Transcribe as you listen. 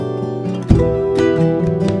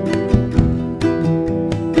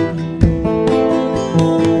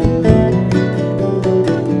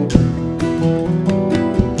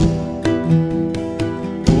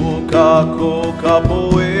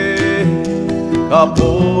ka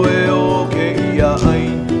poe o ke ia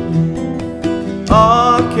aina a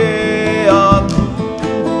ke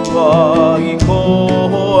akua I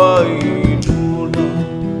koho ai luna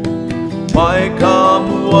mai ka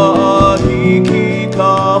mua a hiki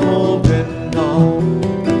ka hopena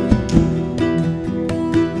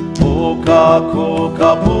o ka ko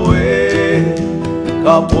ka poe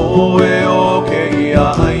o ke ia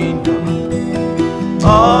aina a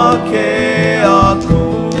ke akua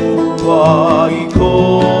I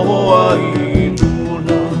koho ai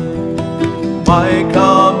luna mai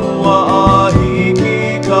ka mua a hiki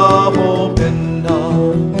ka hopena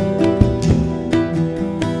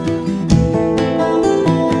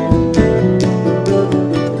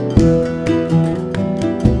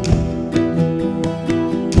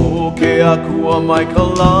o ke akua mai ka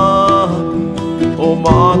lani o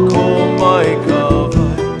mako mai ka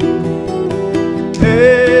vai e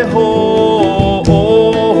ho o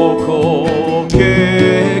ko ke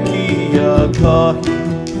kia kahi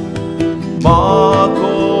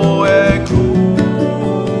mako e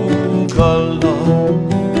kukala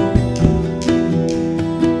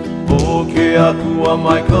o ke akua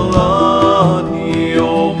mai ka lani o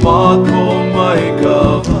mako mai ka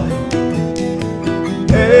vai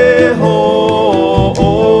e ho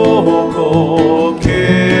o ko ke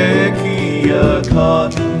kia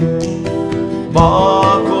kahi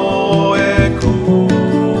mako e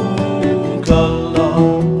kukala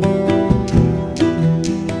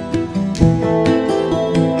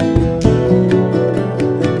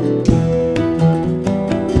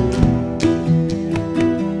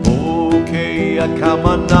o ke ia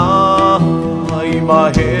kamana I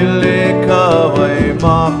mahele ka wai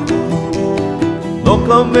mako no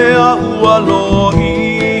ka mea ua lo'i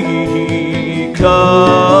ka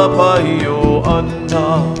pai o ana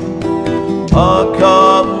a ka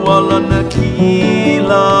ua lana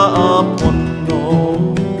kila a pono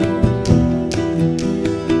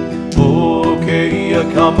o ke ia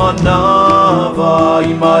ka manawa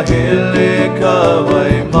I mahele ka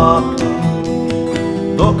wai maka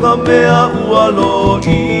no ka mea ua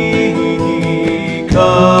lo'i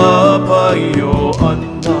ka pai o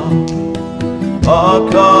ana a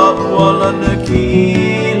ka ua lana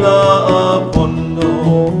kila a pono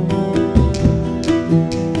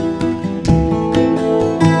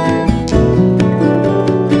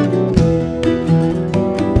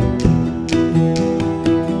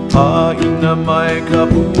Haina mai ka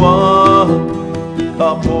pua ka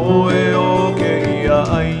poe o ke ia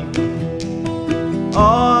aina a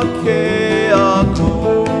ke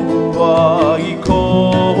akua I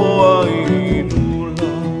koho ai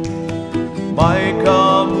lula mai ka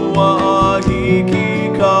mua a hiki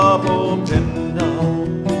ka hopena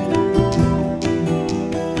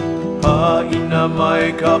Haina mai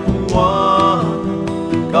ka pua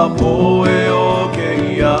ka poe o ke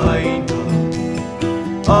ia aina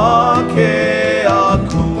a ke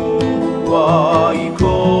akua I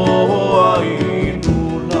koho ai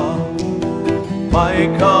lula mai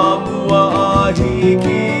ka mua a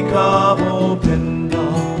hiki ka hopena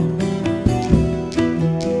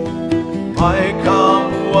mai ka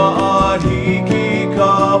mua a hiki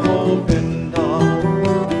ka hopena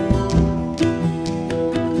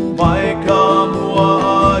mai ka mua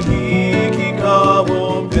a hiki ka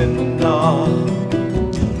hopena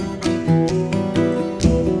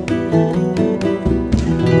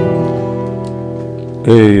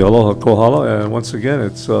Hey, aloha kohala, and once again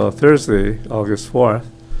it's Thursday, August 4th,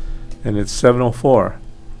 and it's 7:04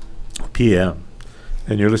 p.m.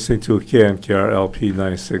 and you're listening to KNKRLP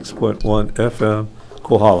 96.1 FM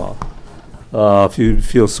Kohala. If you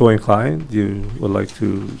feel so inclined, you would like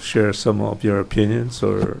to share some of your opinions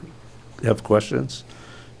or have questions,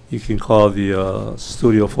 you can call the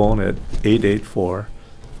studio phone at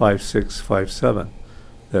 884-5657.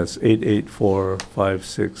 That's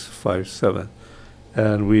 884-5657.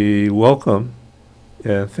 And we welcome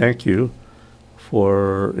and thank you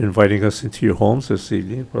for inviting us into your homes this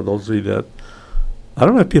evening. For those of you that, I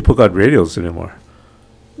don't know if people got radios anymore,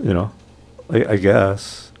 I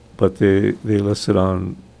guess, but they listen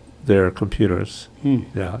on their computers,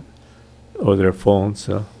 yeah, or their phones.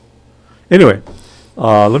 Anyway,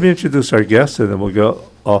 let me introduce our guests, and then we'll go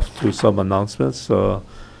off to some announcements.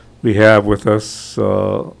 We have with us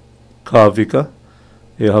Kavika.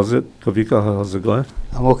 Hey, how's it? Kavika, how's it going?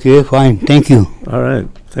 I'm okay, fine, thank you. All right.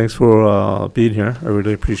 Thanks for being here. I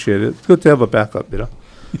really appreciate it. It's good to have a backup,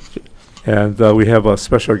 And we have a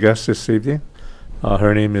special guest this evening.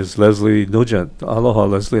 Her name is Leslie Nugent. Aloha,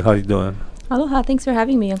 Leslie. How you doing? Aloha. Thanks for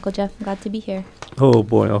having me, Uncle Jeff. I'm glad to be here. Oh,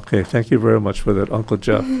 boy. Okay. Thank you very much for that, Uncle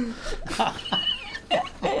Jeff.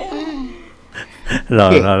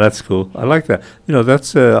 No, that's cool. I like that.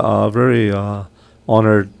 That's a very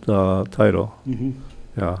honored title. Mm-hmm.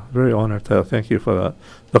 Yeah, very honored title. Thank you for that.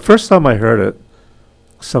 The first time I heard it,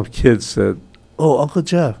 some kid said, "Oh, Uncle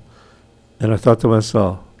Jeff," and I thought to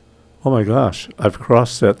myself, "Oh my gosh, I've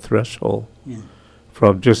crossed that threshold Yeah.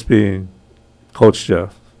 from just being Coach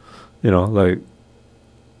Jeff, like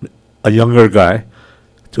a younger guy,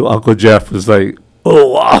 to Uncle Jeff is like, oh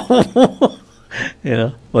wow."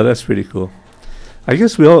 Well, that's pretty cool. I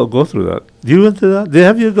guess we all go through that. You went through that?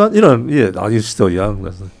 Have you gone? You're still young,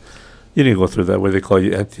 Leslie. You didn't go through that where they call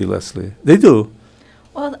you Auntie Leslie. They do.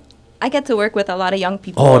 Well, I get to work with a lot of young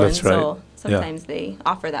people. Oh, that's and right. So Yeah. sometimes they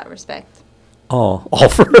offer that respect. Oh,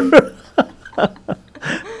 offer.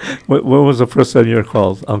 When was the first time you were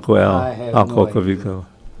called Uncle Al? I have Uncle no idea. Kaviko?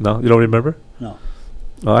 No, you don't remember? No.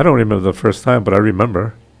 Oh, I don't remember the first time, but I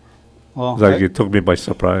remember. Well, Like it took me by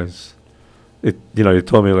surprise. You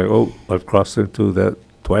told me like, oh, I've crossed into that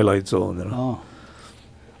twilight zone. oh,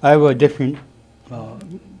 I have a different,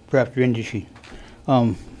 perhaps rendition.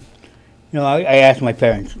 I asked my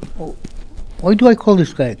parents, oh, why do I call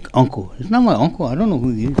this guy uncle? It's not my uncle. I don't know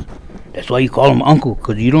who he is. That's why you call him uncle,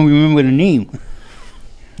 because you don't remember the name.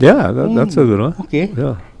 Yeah, that's a good one. Okay.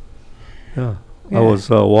 Yeah. I Yeah. was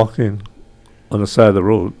walking on the side of the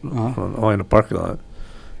road, Uh-huh. in the parking lot,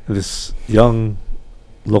 and this young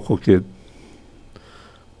local kid,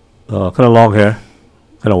 kind of long hair,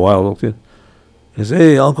 kind of wild looking, he said,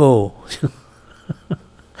 "Hey, Uncle."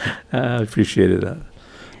 I appreciated that.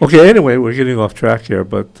 Okay, anyway, we're getting off track here,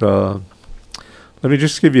 but let me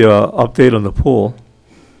just give you an update on the pool.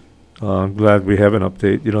 I'm glad we have an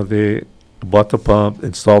update. They bought the pump,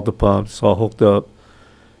 installed the pump, it's all hooked up.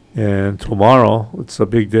 And tomorrow, it's a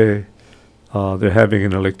big day, they're having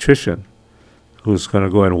an electrician who's going to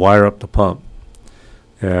go and wire up the pump.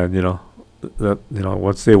 And,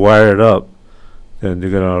 once they wire it up, then they're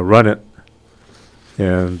going to run it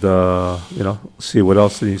and, see what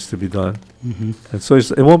else needs to be done. Mm-hmm. And so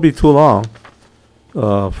it won't be too long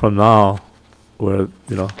from now where,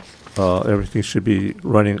 everything should be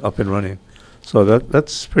up and running. So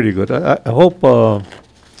that's pretty good. I hope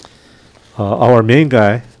our main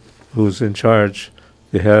guy, who's in charge,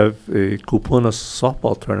 they have a Kupuna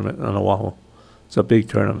softball tournament on Oahu. It's a big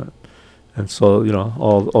tournament. And so,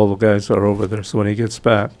 all the guys are over there. So when he gets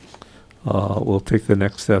back, we'll take the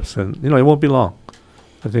next steps. And, it won't be long.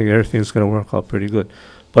 I think everything's going to work out pretty good.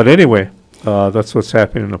 But anyway, that's what's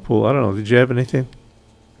happening in the pool. I don't know. Did you have anything?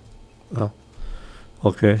 No.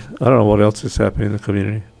 Okay. I don't know what else is happening in the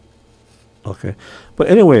community. Okay. But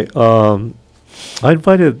anyway, I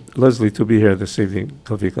invited Leslie to be here this evening,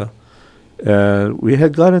 Kavika. And we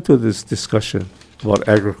had got into this discussion about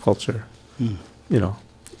agriculture, Mm.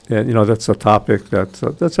 And, that's a topic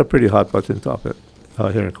that's a pretty hot button topic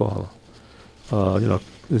here in Kohala.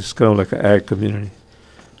 It's kind of like an ag community.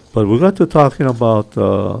 But we got to talking about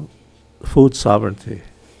food sovereignty.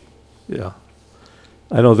 Yeah.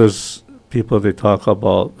 I know there's people, they talk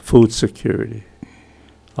about food security.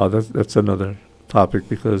 That's another topic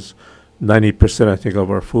because 90%, I think,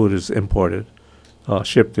 of our food is imported,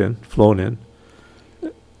 shipped in, flown in.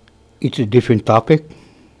 It's a different topic.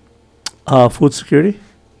 Food security?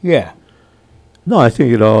 Yeah. No, I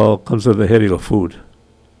think it all comes with the heading of food.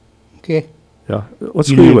 Okay. Yeah. What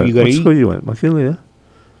You school know you went? you gotta What eat. school you went? McKinley, yeah?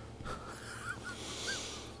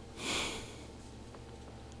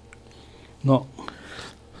 No.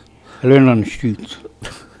 I learned on the streets.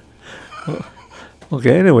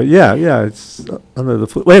 Okay, anyway, yeah, it's under the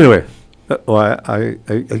food. Well, anyway,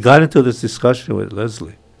 I got into this discussion with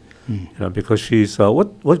Leslie, because she's,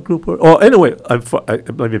 what group were, oh, anyway,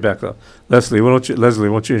 let me back up. Leslie, why don't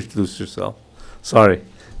you introduce yourself? Sorry.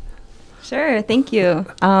 Sure, thank you.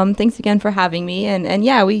 Thanks again for having me. And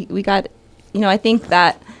yeah, we got, I think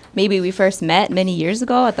that maybe we first met many years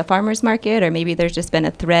ago at the farmer's market, or maybe there's just been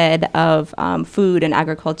a thread of food and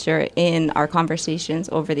agriculture in our conversations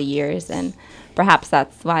over the years. And perhaps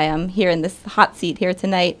that's why I'm here in this hot seat here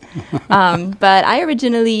tonight. But I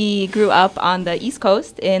originally grew up on the East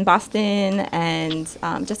Coast in Boston and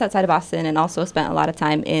just outside of Boston, and also spent a lot of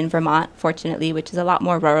time in Vermont, fortunately, which is a lot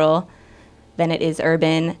more rural than it is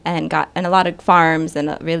urban, and a lot of farms.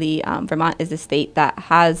 And really, Vermont is a state that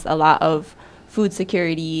has a lot of food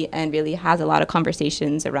security and really has a lot of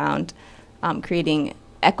conversations around creating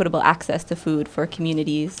equitable access to food for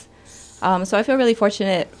communities. So I feel really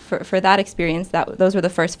fortunate for that experience. Those were the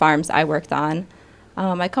first farms I worked on.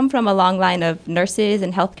 I come from a long line of nurses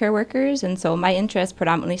and healthcare workers, and so my interest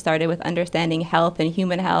predominantly started with understanding health and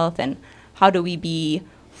human health, and how do we be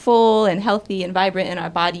full and healthy and vibrant in our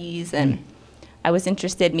bodies. And I was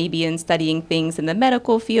interested maybe in studying things in the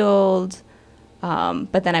medical field,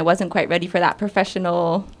 But then I wasn't quite ready for that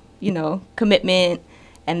professional, commitment.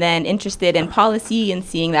 And then interested in policy and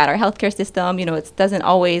seeing that our healthcare system, it doesn't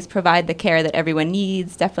always provide the care that everyone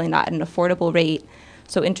needs, definitely not at an affordable rate.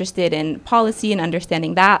 So interested in policy and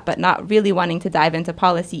understanding that, but not really wanting to dive into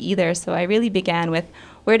policy either. So I really began with,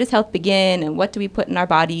 where does health begin and what do we put in our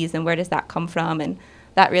bodies and where does that come from? And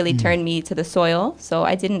that really turned me to the soil. So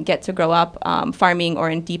I didn't get to grow up farming or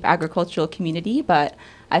in deep agricultural community, but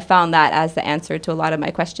I found that as the answer to a lot of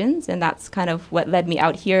my questions. And that's kind of what led me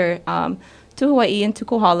out here to Hawaii and to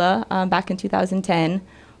Kohala back in 2010,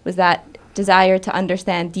 was that desire to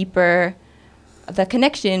understand deeper the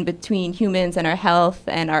connection between humans and our health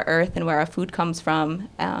and our earth and where our food comes from.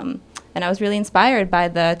 And I was really inspired by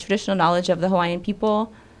the traditional knowledge of the Hawaiian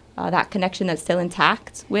people, that connection that's still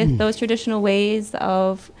intact with those traditional ways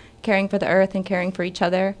of caring for the earth and caring for each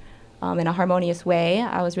other in a harmonious way.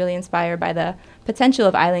 I was really inspired by the potential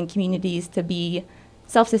of island communities to be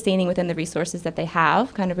self-sustaining within the resources that they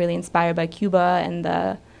have, kind of really inspired by Cuba and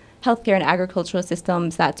the healthcare and agricultural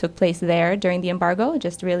systems that took place there during the embargo,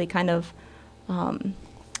 just really kind of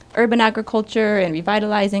urban agriculture and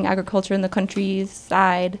revitalizing agriculture in the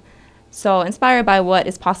countryside. So inspired by what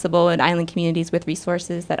is possible in island communities with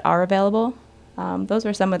resources that are available. Those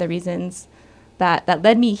were some of the reasons that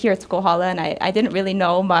led me here to Kohala, and I didn't really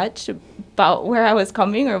know much about where I was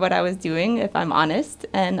coming or what I was doing, if I'm honest.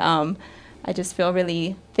 And I just feel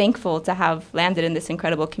really thankful to have landed in this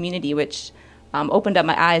incredible community, which opened up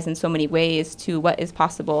my eyes in so many ways to what is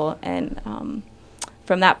possible. And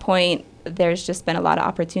from that point, there's just been a lot of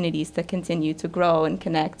opportunities to continue to grow and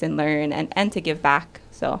connect and learn and to give back.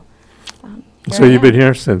 So You've been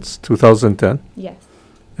here since 2010? Yes.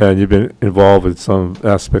 And you've been involved with some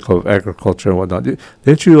aspect of agriculture and whatnot.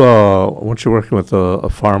 Weren't you working with a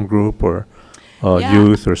farm group or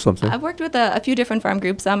youth or something? I've worked with a few different farm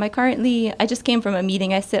groups. I just came from a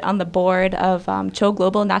meeting. I sit on the board of Cho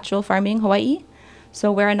Global Natural Farming Hawaii. So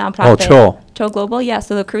we're a nonprofit. Oh, Cho. Cho Global, yeah.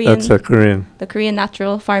 So the Korean. That's a Korean. The Korean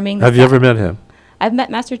natural farming. Have you ever met him? I've met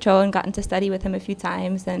Master Cho and gotten to study with him a few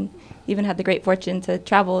times, and even had the great fortune to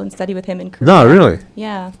travel and study with him in Korea. No, really?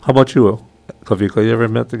 Yeah. How about you, Kavika? You ever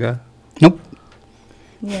met the guy? Nope.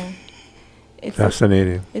 Yeah.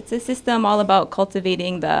 Fascinating. It's a system all about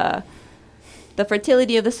cultivating the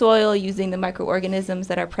fertility of the soil, using the microorganisms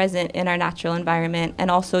that are present in our natural environment, and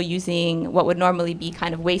also using what would normally be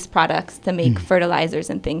kind of waste products to make fertilizers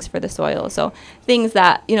and things for the soil. So things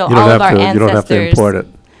that, all of our ancestors. You don't have to import it.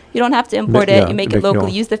 You don't have to import it. Yeah, you make it make your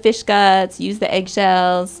locally. own. Use the fish guts, use the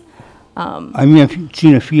eggshells. I mean, I've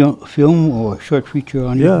seen a film or a short feature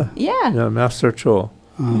on Yeah. it. Yeah. Master Cho.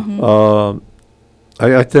 Uh, I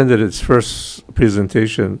attended its first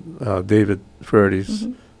presentation. David Ferdes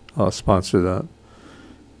sponsored that.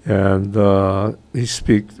 And he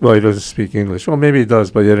doesn't speak English. Well, maybe he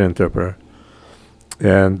does, but he didn't interpret.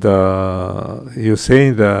 And he was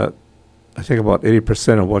saying that I think about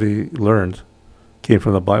 80% of what he learned came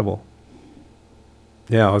from the Bible.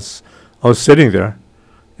 Yeah, I was sitting there,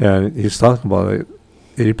 and he's talking about it.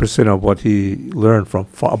 80% of what he learned from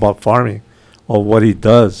about farming, or what he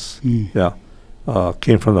does,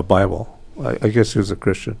 came from the Bible. I guess he was a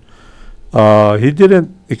Christian. He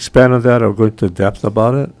didn't expand on that or go into depth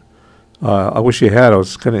about it. I wish he had. I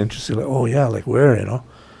was kind of interested, like where,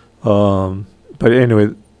 But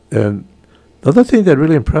anyway, and the other thing that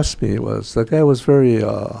really impressed me was that guy was very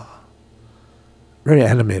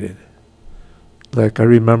animated. Like I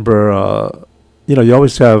remember, you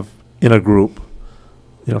always have in a group,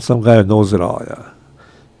 some guy who knows it all, yeah.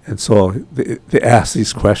 And so they ask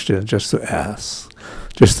these questions just to ask,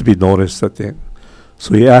 just to be noticed, I think.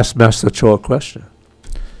 So he asked Master Cho a question.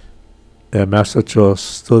 And Master Cho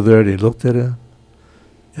stood there and he looked at him.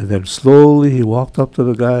 And then slowly he walked up to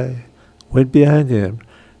the guy, went behind him,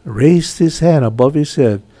 raised his hand above his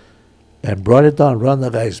head, and brought it down around the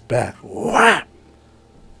guy's back. Whap!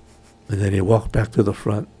 And then he walked back to the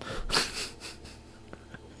front.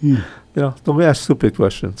 Don't ask stupid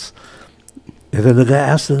questions. And then the guy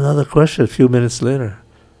asked another question a few minutes later.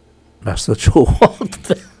 Master Cho walked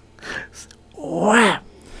there. Whap!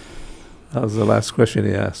 That was the last question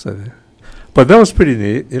he asked, I think. But that was pretty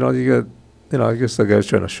neat. You got, I guess the guy's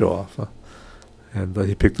trying to show off. And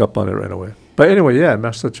he picked up on it right away. But anyway,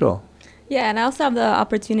 Master Cho. Yeah, and I also have the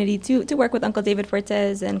opportunity to work with Uncle David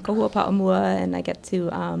Fortes and Kohua Pa'amua, and I get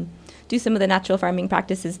to do some of the natural farming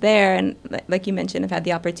practices there. And like you mentioned, I've had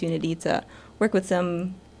the opportunity to work with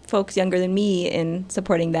some folks younger than me in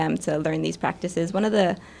supporting them to learn these practices. One of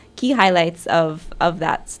the key highlights of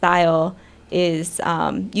that style is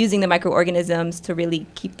using the microorganisms to really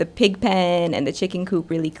keep the pig pen and the chicken coop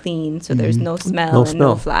really clean, so there's no smell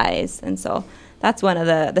no flies. And so that's one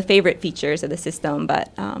of the favorite features of the system.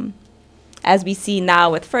 But as we see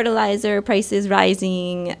now with fertilizer prices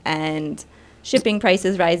rising and shipping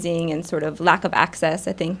prices rising and sort of lack of access,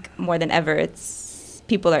 I think more than ever,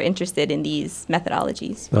 people are interested in these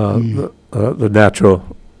methodologies. The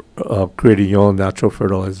natural, creating your own natural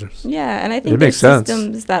fertilizers. Yeah, and I think It there's makes sense.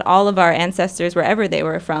 systems that all of our ancestors, wherever they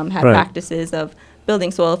were from, had Right. practices of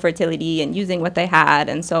building soil fertility and using what they had.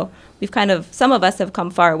 And so we've some of us have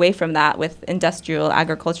come far away from that with industrial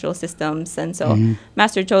agricultural systems. And so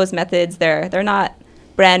Master Cho's methods, they're not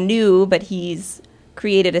brand new, but he's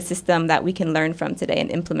created a system that we can learn from today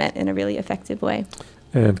and implement in a really effective way.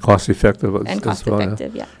 And cost effective. And cost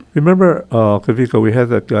effective, yeah. Remember, Kavika, we had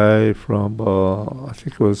that guy from, I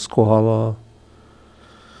think it was Kohala.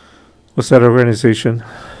 What's that organization?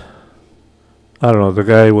 I don't know. The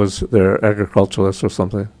guy was their agriculturalist or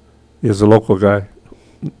something. He was a local guy,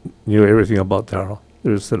 knew everything about taro.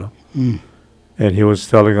 And he was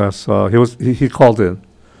telling us, he called in,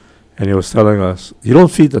 and he was telling us, you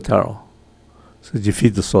don't feed the taro. He said, you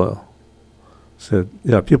feed the soil. Said,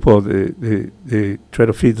 yeah, people, they try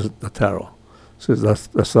to feed the taro. Says,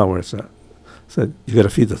 that's not where it's at. Said, you got to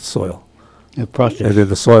feed the soil. The process. And then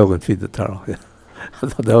the soil can feed the taro. Yeah. I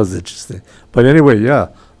thought that was interesting. But anyway, yeah,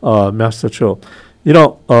 Master Cho. You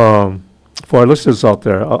know, for our listeners out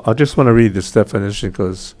there, I just want to read this definition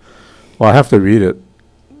because, I have to read it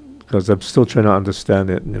because I'm still trying to understand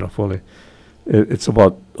it, fully. It's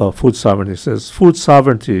about food sovereignty. It says, food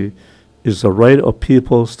sovereignty is the right of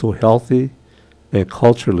peoples to healthy and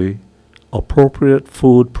culturally appropriate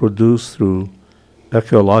food produced through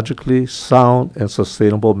ecologically sound and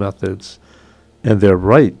sustainable methods, and their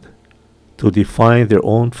right to define their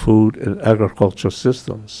own food and agriculture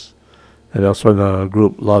systems. And that's from the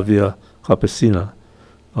group La Via Campesina.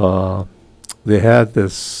 They had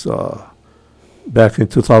this back in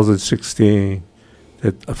 2016,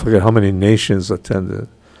 I forget how many nations attended,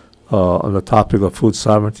 on the topic of food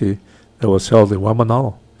sovereignty that was held in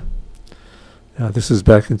Waimanalo. Yeah, this is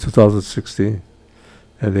back in 2016.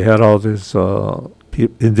 And they had all these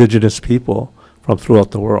indigenous people from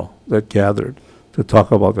throughout the world that gathered to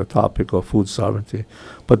talk about the topic of food sovereignty.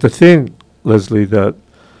 But the thing, Leslie, that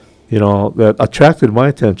that attracted my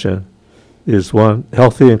attention is one,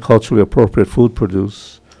 healthy and culturally appropriate food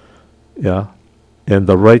produce, and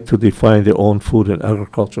the right to define their own food and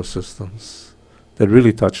agricultural systems. That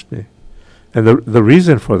really touched me. And the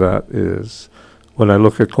reason for that is when I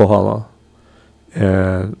look at Kohala,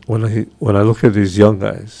 and when I look at these young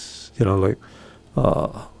guys, like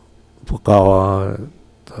Pukawa,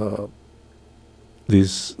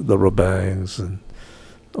 the Rabangs, and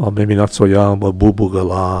maybe not so young, but Bubu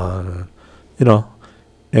Galan,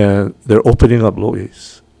 and they're opening up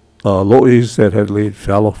lo'is that had laid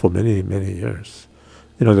fallow for many, many years.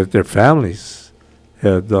 That their families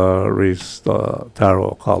had raised taro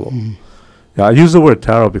or kalo. Yeah, I use the word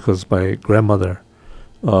taro because my grandmother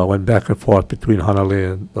went back and forth between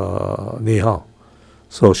Hanale and Nihao.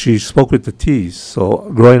 So she spoke with the T's.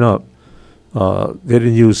 So growing up, they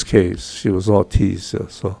didn't use K's. She was all T's. Yeah,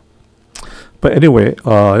 so. But anyway,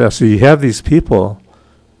 so you have these people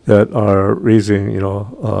that are raising,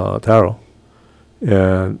 taro.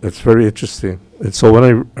 And it's very interesting. And so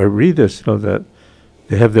when I read this, that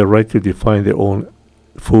they have their right to define their own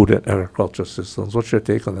food and agricultural systems. What's your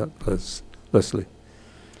take on that, Leslie?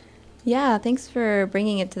 Yeah, thanks for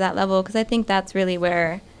bringing it to that level, because I think that's really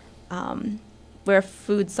where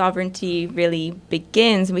food sovereignty really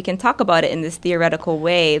begins. We can talk about it in this theoretical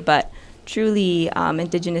way, but truly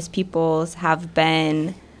indigenous peoples have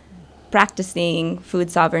been practicing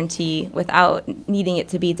food sovereignty without needing it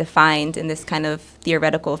to be defined in this kind of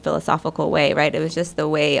theoretical, philosophical way, right? It was just the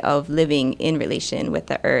way of living in relation with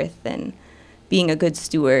the earth and being a good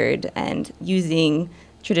steward and using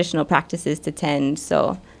traditional practices to tend.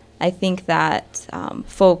 So I think that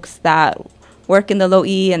folks that work in the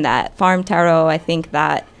lo'i and that farm taro, I think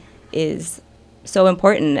that is so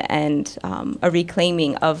important, and a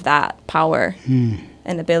reclaiming of that power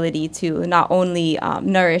and ability to not only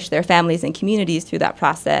nourish their families and communities through that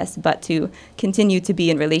process, but to continue to be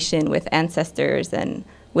in relation with ancestors and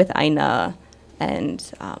with Aina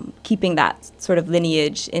and keeping that sort of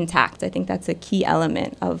lineage intact. I think that's a key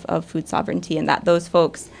element of food sovereignty, and that those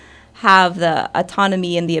folks have the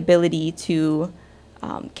autonomy and the ability to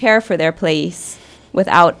care for their place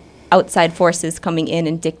without outside forces coming in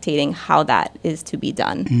and dictating how that is to be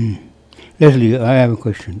done. Leslie, I have a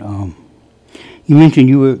question. You mentioned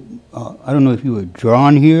you were, I don't know if you were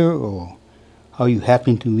drawn here or how you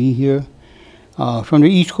happened to be here. From the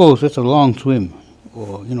East Coast, that's a long swim,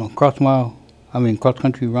 or, cross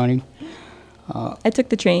country running. I took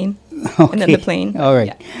the train and then the plane. All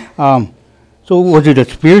right. Yeah. So was it a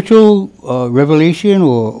spiritual revelation,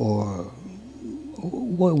 or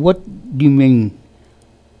what do you mean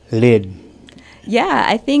led? Yeah,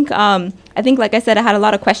 I think like I said, I had a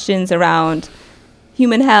lot of questions around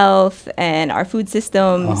human health and our food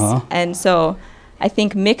systems, Uh-huh. and so I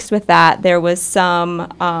think mixed with that, there was some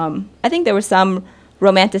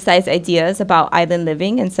romanticized ideas about island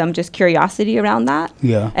living and some just curiosity around that.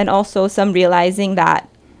 Yeah. And also some realizing that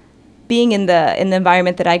being in the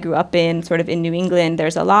environment that I grew up in, sort of in New England,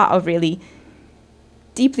 there's a lot of really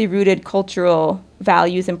deeply rooted cultural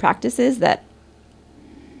values and practices that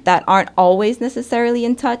aren't always necessarily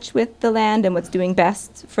in touch with the land and what's doing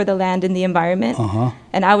best for the land and the environment. Uh-huh.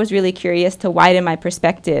 And I was really curious to widen my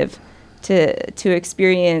perspective to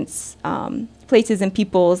experience places and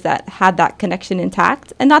peoples that had that connection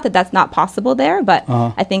intact. And not that that's not possible there, but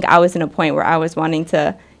Uh-huh. I think I was in a point where I was wanting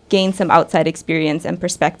to gain some outside experience and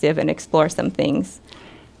perspective and explore some things.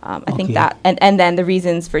 I think Okay. that, and then the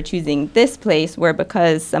reasons for choosing this place were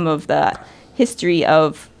because some of the history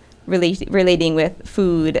of relating with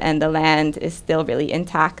food and the land is still really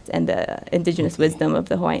intact, and the indigenous wisdom of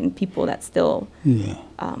the Hawaiian people that's still Yeah.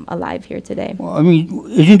 alive here today. Well, I mean,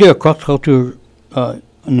 isn't there a cross culture on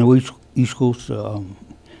the East Coast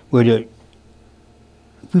where the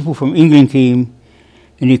people from England came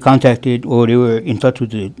and they contacted, or they were in touch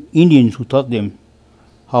with the Indians who taught them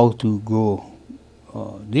how to grow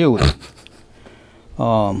their way?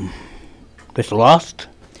 That's lost.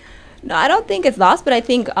 No, I don't think it's lost, but I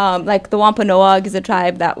think like the Wampanoag is a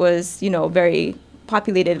tribe that was, very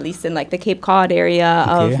populated, at least in like the Cape Cod area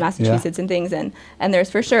Okay, of Massachusetts and things, and there's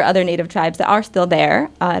for sure other native tribes that are still there.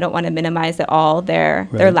 I don't want to minimize at all their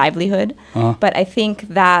Right. livelihood, Uh-huh. but I think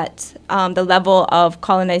that the level of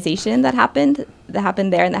colonization that happened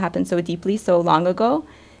there and that happened so deeply so long ago,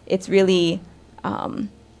 it's really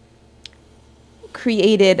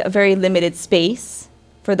created a very limited space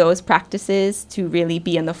for those practices to really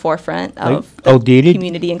be in the forefront Like of the outdated?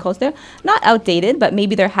 community and culture. Not outdated, but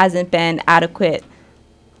maybe there hasn't been adequate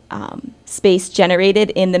space generated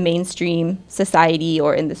in the mainstream society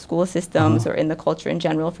or in the school systems or in the culture in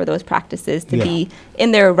general for those practices to Yeah. be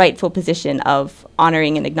in their rightful position of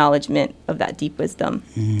honoring and acknowledgement of that deep wisdom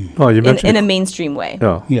Oh, you mentioned in a mainstream way.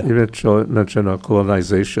 Yeah, Yeah. you mentioned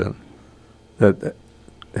colonization that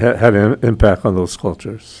had an impact on those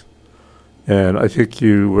cultures, and I think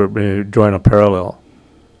you were maybe drawing a parallel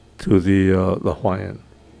to the Hawaiian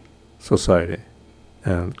society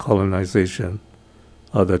and colonization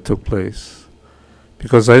that took place,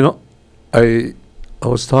 because I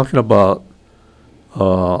was talking about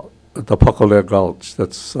the Pakalea Gulch,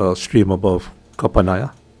 that's a stream above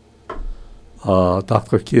Kapanaya.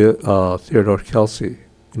 Dr. Theodore Kelsey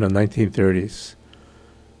in the 1930s.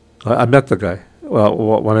 I met the guy. Well,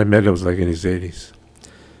 when I met him, it was like in his 80s.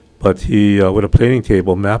 But he, with a planing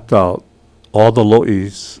table, mapped out all the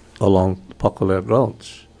lo'is along Pakalea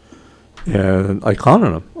Gulch. And I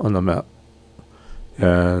counted them on the map.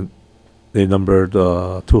 And they numbered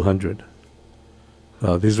 200.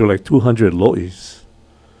 These were like 200 lo'is.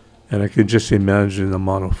 And I could just imagine the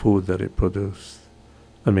amount of food that it produced.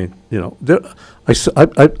 I mean, I've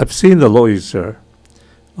seen the lo'is there.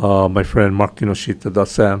 My friend Mark Kinoshita,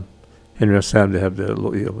 Sam, Henry Sam, they have their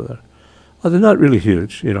lo'i over there. They're not really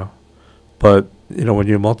huge, But, when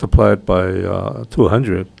you multiply it by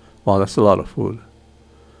 200, wow, that's a lot of food.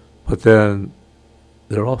 But then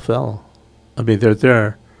they're all fell. I mean, they're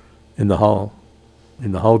there in the Howell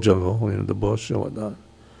jungle, the bush and whatnot.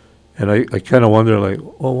 And I kind of wonder, like,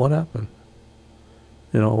 well, what happened?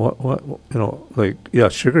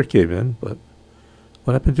 Sugar came in, but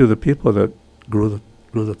what happened to the people that grew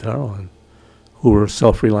the taro and who were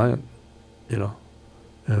self-reliant,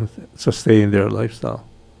 and sustain their lifestyle?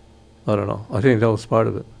 I don't know. I think that was part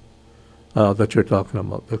of it that you're talking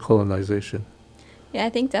about, the colonization. Yeah, I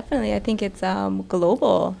think definitely. I think it's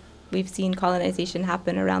global. We've seen colonization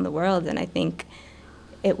happen around the world, and I think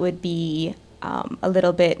it would be a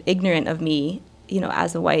little bit ignorant of me,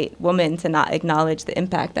 as a white woman, to not acknowledge the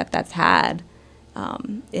impact that that's had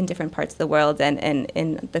in different parts of the world and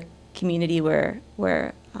in the community where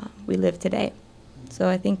we live today. So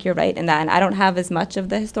I think you're right in that, and I don't have as much of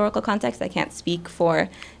the historical context. I can't speak for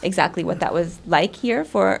exactly what that was like here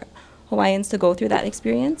for Hawaiians to go through that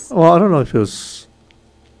experience. Well, I don't know if it was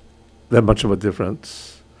that much of a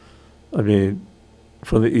difference. I mean,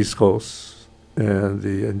 from the East Coast and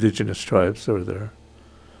the indigenous tribes that were there,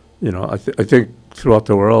 I think throughout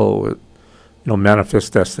the world, with,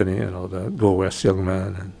 Manifest Destiny, the Go West Young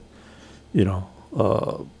Man, and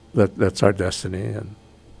that's our destiny, and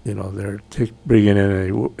they're bringing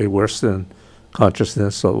in a Western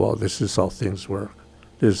consciousness of, well, this is how things work.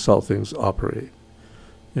 This is how things operate,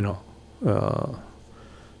 you know.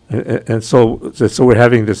 And so we're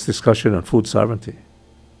having this discussion on food sovereignty,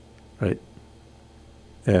 right?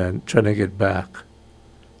 And trying to get back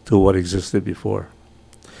to what existed before.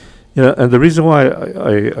 You know, and the reason why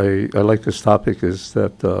I like this topic is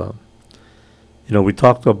that, you know, we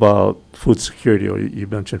talked about food security, or you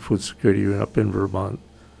mentioned food security. You're up in Vermont,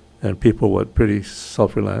 and people were pretty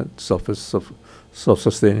self-reliant,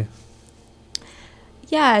 self-sustaining.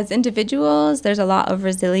 Yeah, as individuals, there's a lot of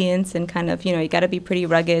resilience and kind of, you know, you got to be pretty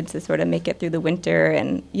rugged to sort of make it through the winter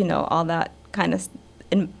and, you know, all that kind of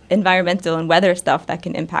environmental and weather stuff that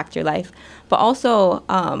can impact your life. But also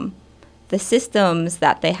the systems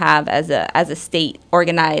that they have as a state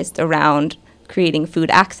organized around creating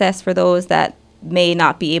food access for those that may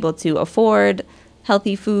not be able to afford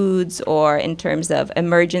healthy foods, or in terms of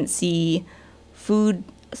emergency food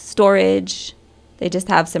storage. They just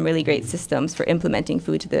have some really great systems for implementing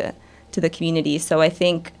food to the community. So I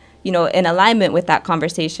think, you know, in alignment with that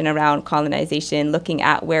conversation around colonization, looking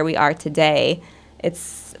at where we are today,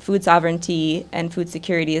 it's food sovereignty and food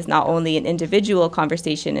security is not only an individual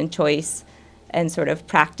conversation and choice and sort of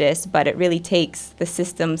practice, but it really takes the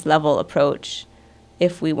systems level approach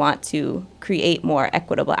if we want to create more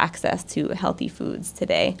equitable access to healthy foods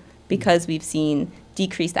today, because we've seen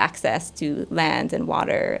decreased access to land and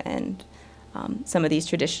water and some of these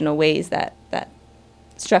traditional ways that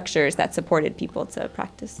structures that supported people to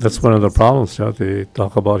practice. That's one of the problems that they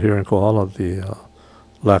talk about here in Kohala, the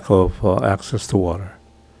lack of access to water,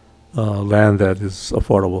 land that is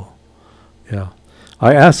affordable. Yeah.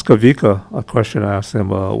 I asked Kavika a question. I asked him,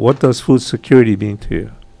 what does food security mean to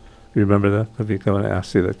you? You remember that, Kavika, when I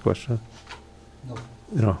asked you that question? No.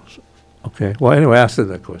 You know, okay. Well, anyway, I asked him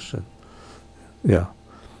that question. Yeah.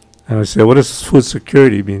 And I said, what does food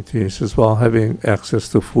security mean to you? He says, well, having access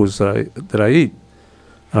to foods that I eat.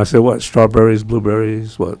 And I said, what, strawberries,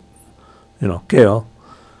 blueberries, what, you know, kale?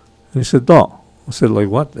 And he said, no. I said, like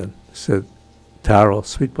what then? He said, taro,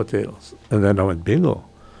 sweet potatoes. And then I went, bingo.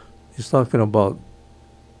 He's talking about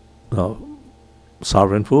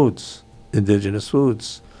sovereign foods, indigenous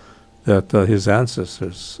foods that his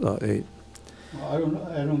ancestors ate. I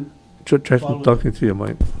don't Try Follow talking to you,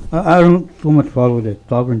 Mike. I don't so much follow the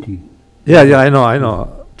sovereignty. Yeah, I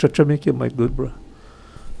know. Try make your mic good, bro.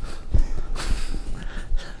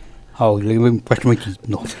 How? Let me brush my teeth.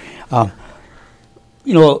 No.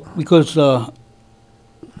 You know, because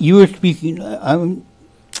you were speaking, what I I'm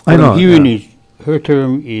know, hearing yeah. is her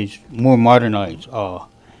term is more modernized.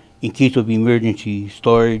 In case of emergency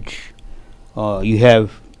storage, you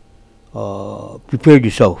have prepared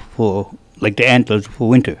yourself for, like the antlers for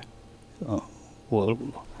winter. Well,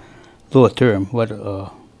 lower term, what?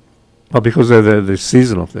 Well, because they're the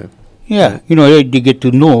seasonal thing. Yeah, you know, they get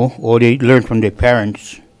to know, or they learn from their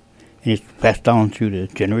parents, and it's passed down through the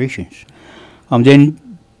generations.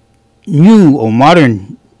 Then new or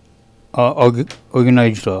modern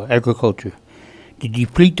organized agriculture, they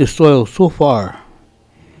deplete the soil so far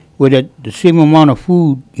where that the same amount of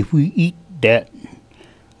food, if we eat that,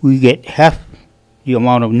 we get half the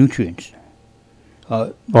amount of nutrients.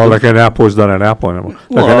 Like an apple is not an apple anymore. Like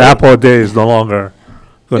Well, an apple a day is no longer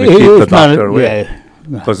going to keep the it's not doctor away. yeah,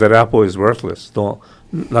 Because that apple is worthless.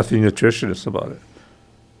 Nothing nutritious about it.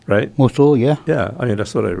 Right? most so, yeah. Yeah, I mean,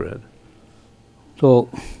 that's what I read. So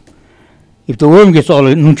if the worm gets all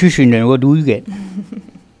the nutrition, then what do we get?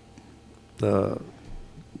 You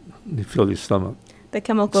feel your stomach. The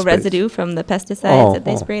chemical Space. residue from the pesticides Oh, that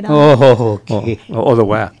they oh. sprayed on. Oh, okay. Oh, the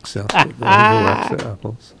wax. Yeah. the wax of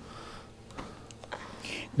apples.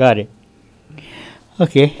 Got it.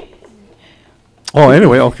 Okay. Oh,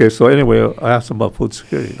 anyway, okay. So anyway, I asked about food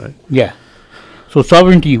security, right? Yeah. So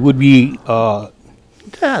sovereignty would be Yeah,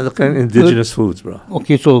 look at indigenous foods, bro.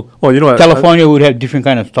 okay. So Oh, you know what? California would have different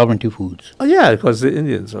kind of sovereignty foods. Oh, yeah, because the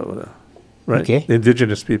Indians are over there, right? Okay. The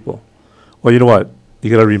indigenous people. Well, you know what? You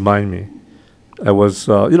got to remind me. I was,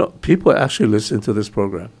 people actually listen to this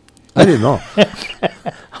program. I didn't know.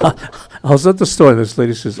 I was at the store and this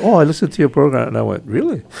lady says, "Oh, I listened to your program." And I went,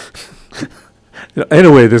 "Really?"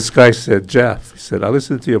 Anyway, this guy said, Jeff, he said, "I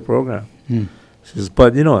listened to your program." Hmm. He says,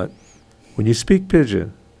 "But you know what? When you speak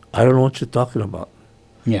Pidgin, I don't know what you're talking about."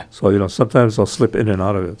 Yeah. So, sometimes I'll slip in and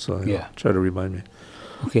out of it. So, Yeah. try to remind me.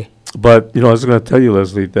 Okay. But, I was going to tell you,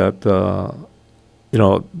 Leslie, that, the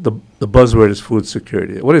buzzword is food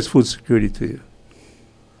security. What is food security to you?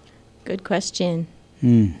 Good question.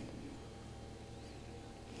 Hmm.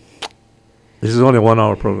 This is only a 1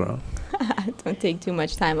 hour program. Don't take too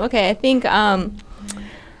much time. Okay, I think I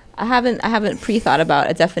haven't pre-thought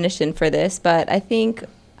about a definition for this, but I think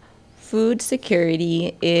food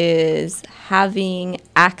security is having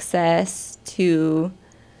access to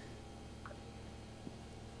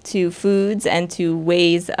foods and to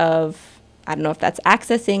ways of, I don't know if that's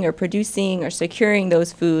accessing or producing or securing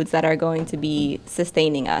those foods that are going to be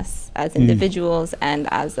sustaining us as individuals and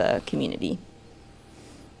as a community.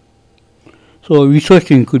 So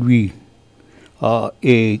resourcing could be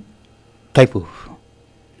a type of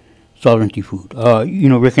sovereignty food.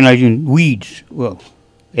 Recognizing weeds, well,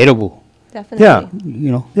 edible, Definitely. Yeah. you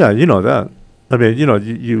know. Yeah, you know that. I mean,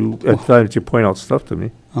 you at times you point out stuff to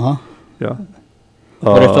me. Uh-huh. Yeah.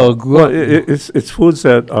 But that's all grew well, up. it's foods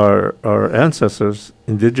that our ancestors,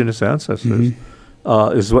 indigenous ancestors,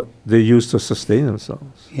 is what they used to sustain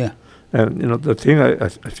themselves. Yeah. And the thing I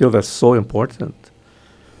feel that's so important,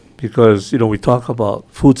 because we talk about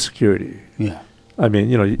food security. Yeah. I mean,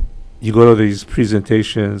 you go to these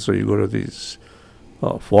presentations or you go to these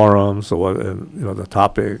forums or what, and the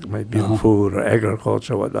topic might be on food or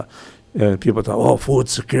agriculture, whatnot, and people talk, oh, food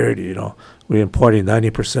security. We're importing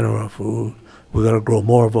 90% of our food. We got to grow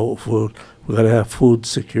more of our food. We got to have food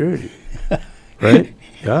security, right?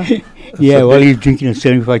 Yeah. Yeah, while he's drinking a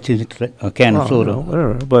 75 cent a can of soda.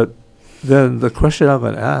 Whatever. But then the question I'm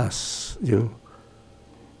going to ask you: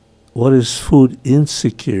 what is food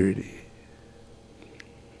insecurity?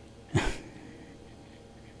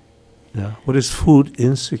 Yeah. What is food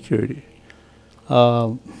insecurity?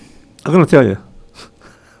 I'm going to tell you.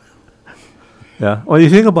 Yeah. When you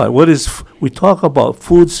think about it, we talk about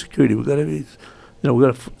food security. We got to be, we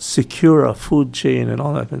got to secure a food chain and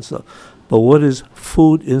all that kind of stuff. But what is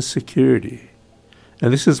food insecurity?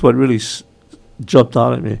 And this is what really jumped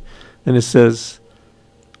out at me. And it says,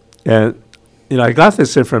 and I got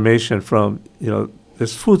this information from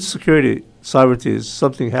this food security sovereignty is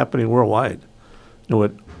something happening worldwide.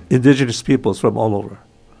 With indigenous peoples from all over.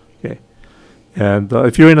 Okay. And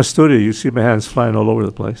if you're in a studio, you see my hands flying all over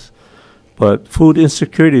the place. But food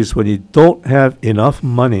insecurity is when you don't have enough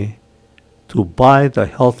money to buy the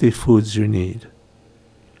healthy foods you need.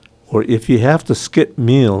 Or if you have to skip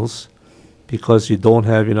meals because you don't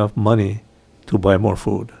have enough money to buy more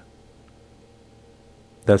food.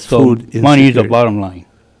 That's So food insecurity. money is the bottom line.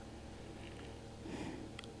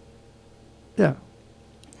 Yeah.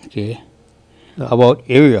 Okay. How about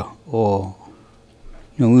area or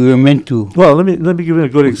we were meant to. Well, let me give you a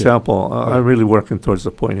good Okay. example. I'm really working towards the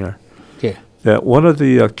point here. Okay. That one of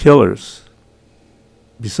the killers,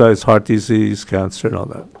 besides heart disease, cancer, and all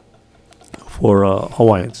that, for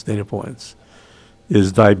Hawaiians, Native Hawaiians,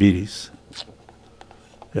 is diabetes.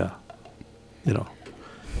 Yeah,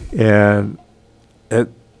 and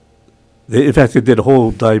in fact, they did a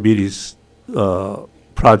whole diabetes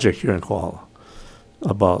project here in Kohala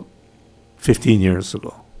about 15 years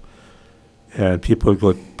ago, and people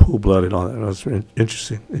got pool blood and all that. It was very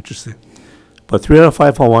interesting. But 3 out of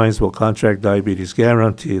 5 Hawaiians will contract diabetes,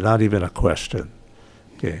 guaranteed, not even a question.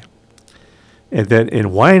 Okay. And then in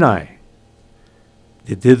Waianae,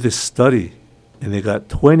 they did this study, and they got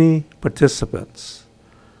 20 participants.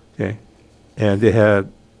 Okay. And they had,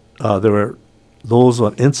 there were those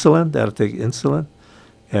on insulin, that had to take insulin,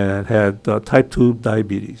 and had type 2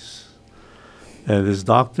 diabetes. And this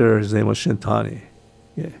doctor, his name was Shintani.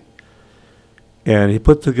 Okay. And he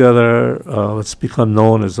put together what's become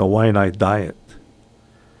known as the Waianae diet.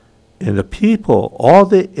 And the people, all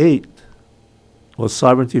they ate was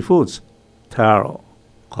sovereignty foods: taro,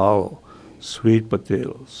 kalo, sweet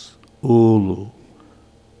potatoes, ulu,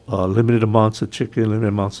 limited amounts of chicken, limited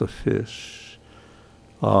amounts of fish,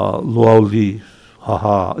 luau leaf,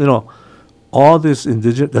 haha. All this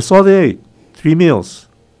indigenous, that's all they ate. 3 meals.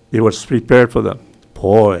 They were prepared for them.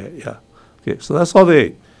 Poi, yeah. Okay, so that's all they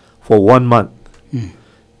ate for 1 month.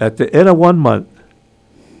 At the end of 1 month,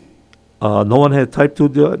 no one had type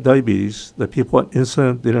 2 diabetes. The people on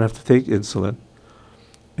insulin didn't have to take insulin.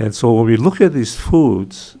 And so when we look at these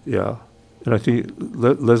foods, yeah, and I think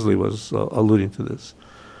Leslie was alluding to this,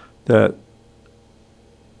 that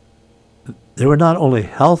they were not only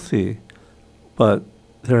healthy, but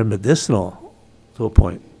they're medicinal to a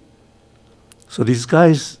point. So these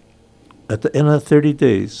guys, at the end of 30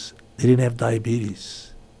 days, they didn't have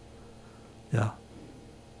diabetes. Yeah.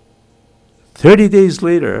 30 days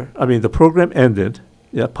later, the program ended.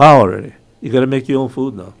 Yeah, power already. You got to make your own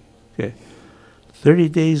food now. Okay. 30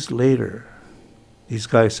 days later, these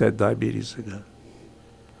guys had diabetes again.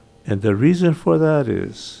 And the reason for that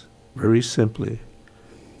is, very simply,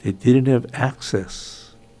 they didn't have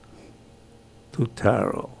access to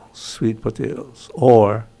taro, sweet potatoes,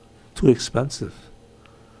 or too expensive.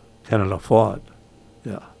 Cannot afford.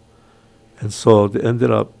 Yeah. And so they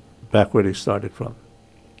ended up back where they started from.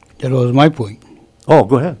 That was my point. Oh,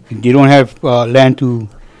 go ahead. If they don't have land to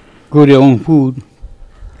grow their own food,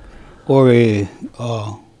 or a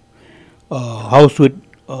house with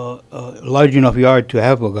a large enough yard to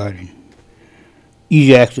have a garden,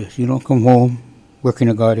 easy access, come home, work in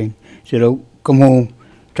the garden, instead of come home,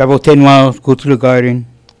 travel 10 miles, go to the garden.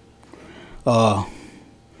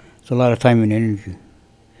 It's a lot of time and energy.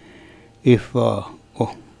 If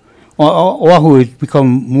Oahu has become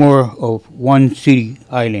more of one city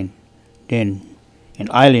island than an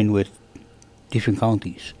island with different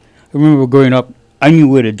counties. I remember growing up, I knew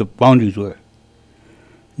where the boundaries were.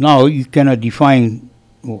 Now you cannot define,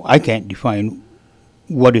 well, I can't define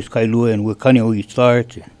what is Kailua and where Kaneohe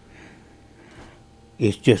starts.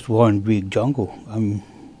 It's just one big jungle. I mean,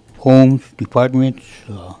 homes, departments,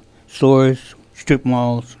 stores, strip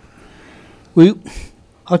malls.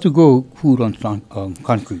 How to grow food on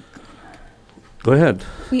concrete? Go ahead.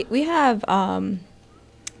 We have,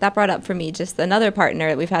 that brought up for me just another partner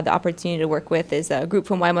that we've had the opportunity to work with is a group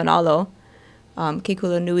from Waimanalo,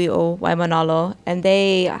 Kekula Nui o Waimanalo, and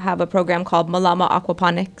they have a program called Malama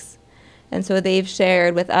Aquaponics. And so they've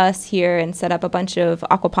shared with us here and set up a bunch of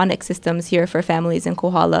aquaponic systems here for families in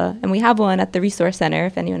Kohala. And we have one at the Resource Center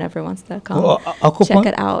if anyone ever wants to come check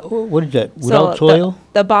it out. What is that? Without soil?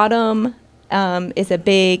 The bottom is a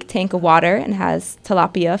big tank of water and has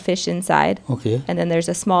tilapia fish inside. Okay. And then there's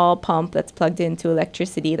a small pump that's plugged into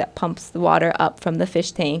electricity that pumps the water up from the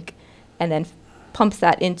fish tank and then pumps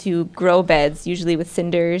that into grow beds, usually with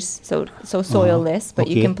cinders, so soilless, but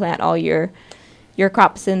you can plant all your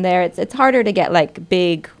crops in there. It's harder to get like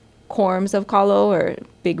big corms of kalo or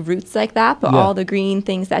big roots like that, but all the green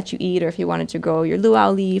things that you eat, or if you wanted to grow your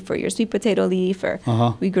luau leaf or your sweet potato leaf, or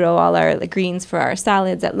we grow all our greens for our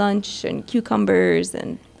salads at lunch and cucumbers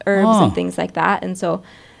and herbs and things like that. And so,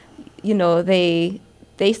 they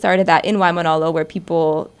started that in Waimanalo where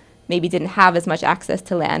people maybe didn't have as much access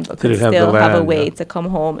to land, but could still have a way to come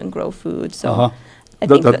home and grow food. So I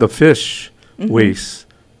think the fish waste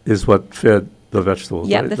is what fed the vegetables.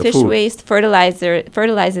 Yeah, right? the fish waste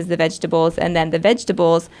fertilizes the vegetables, and then the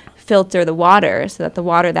vegetables filter the water so that the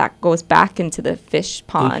water that goes back into the fish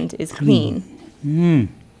pond is clean.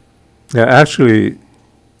 Yeah, actually,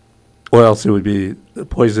 or else it would be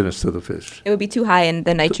poisonous to the fish. It would be too high in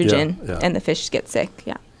the nitrogen, and the fish get sick.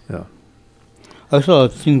 Yeah. Yeah. I saw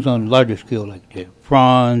things on larger scale like the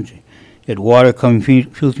prawns, that water coming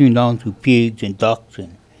filtering down to pigs and ducks,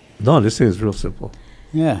 and No, this thing is real simple.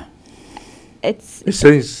 yeah. It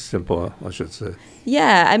seems simple, I should say.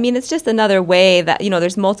 Yeah, I mean, it's just another way that,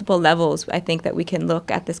 there's multiple levels, I think, that we can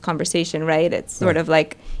look at this conversation, right? It's sort of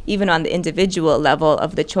like, even on the individual level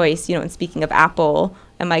of the choice, and speaking of apple,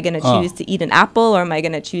 am I going to choose to eat an apple, or am I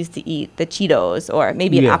going to choose to eat the Cheetos? Or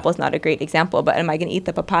maybe an apple is not a great example, but am I going to eat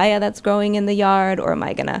the papaya that's growing in the yard, or am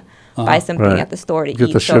I going to buy something at the store to Get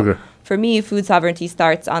eat? the sugar. For me, food sovereignty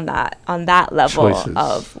starts on that level Choices.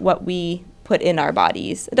 of what we put in our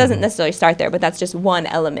bodies. It doesn't necessarily start there, but that's just one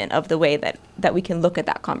element of the way that we can look at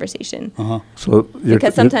that conversation. So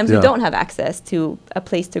Because sometimes we don't have access to a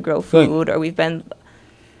place to grow food, or we've been...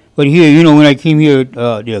 But here, when I came here,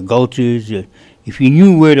 there are gulches. If you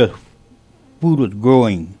knew where the food was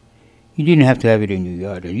growing, you didn't have to have it in your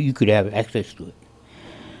yard. You could have access to it.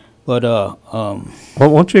 But Well,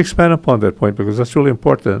 won't you expand upon that point, because that's really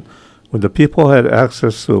important. When the people had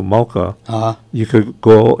access to Mauka, you could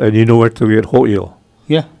go and you know where to get ho'il.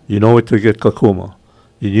 yeah, You know where to get kakuma.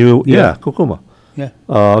 You knew, kakuma. yeah.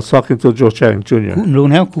 I was talking to Joe Chang Jr. Who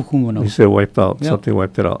don't have kukuma now. He said wiped out. Yeah. Something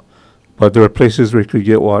wiped it out. But there were places where you could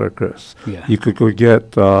get watercress. Yeah. You could go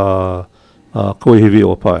get koihivi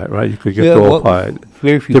opai, right? You could get the opai.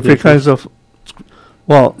 Very few Different places. kinds of,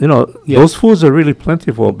 those foods are really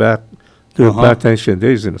plentiful back during plantation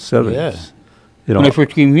days in the 70s. Yeah. You When I first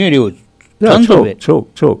came here, there was yeah, tons of it. choke.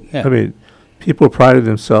 Yeah. I mean, people prided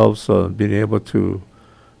themselves on being able to.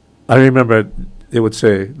 I remember they would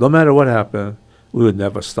say, no matter what happened, we would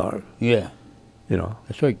never starve. Yeah, You know,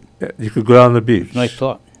 that's right. you could go on the beach. Nice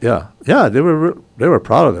thought. Yeah. They were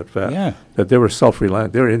proud of that fact. Yeah. That they were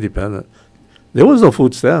self-reliant. They were independent. There was no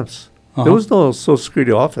food stamps. There was no Social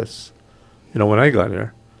Security office. When I got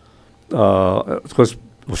here, because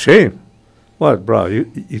shame. What, bro?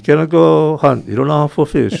 You cannot go hunt. You don't know how to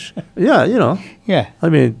fish. Yeah. Yeah. I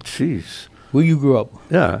mean, jeez. Where you grew up?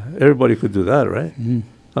 Yeah, everybody could do that, right? Mm.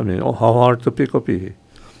 I mean, how hard to pick up pihi.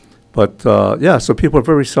 But so people are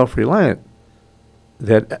very self-reliant.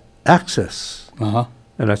 That access,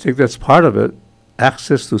 and I think that's part of it.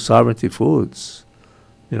 Access to sovereignty foods,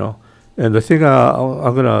 And the thing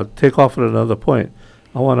I'm gonna take off at another point.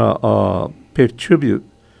 I wanna pay tribute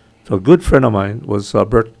to a good friend of mine was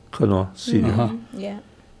Bert Kano Sr. Yeah.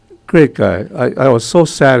 Great guy. I was so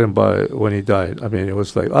saddened by when he died. I mean, it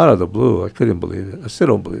was like out of the blue. I couldn't believe it. I still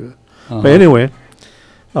don't believe it. Uh-huh. But anyway,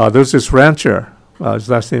 there's this rancher. His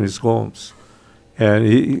last name is Gomes. And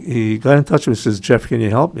he got in touch with me. He says, Jeff, can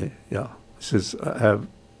you help me? Yeah. He says, I have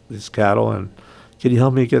these cattle, and can you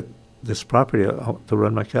help me get this property to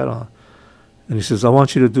run my cattle on? And he says, I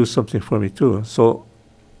want you to do something for me too. So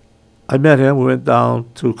I met him. We went down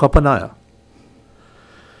to Kapanaya.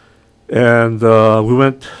 And we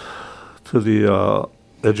went to the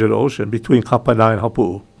edge of the ocean between Kapanaya and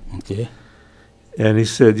Hapu'u. Okay. And he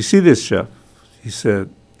said, you see this, Chef? He said,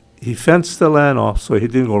 he fenced the land off so he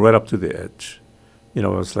didn't go right up to the edge. You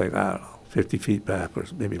know, it was like, I don't know, 50 feet back or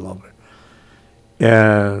maybe longer.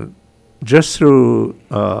 And just through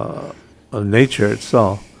nature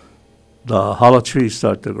itself, the hollow trees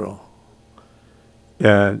start to grow.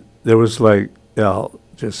 And there was like,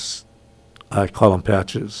 just, I call them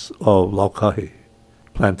patches of laukahi,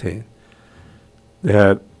 plantain. They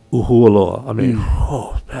had uhualoa. I mean,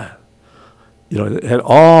 oh, man. You know, it had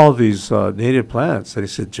all these native plants. And he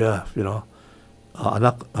said, Jeff, you know,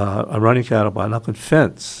 I'm running cattle, but I'm not going to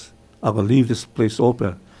fence. I'm going to leave this place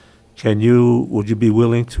open. Would you be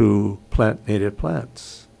willing to plant native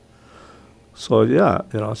plants? So, yeah,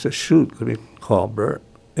 you know, I said, shoot, let me call Bert.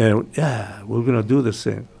 And, yeah, we're going to do this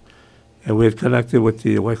thing. And we had connected with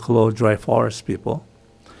the Waikolo Dry Forest people.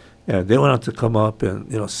 And they wanted to come up and,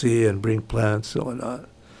 you know, see and bring plants and whatnot.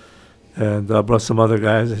 And I brought some other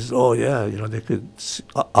guys. They said, oh, yeah, you know, they could,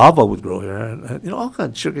 Ava would grow here. And, you know, all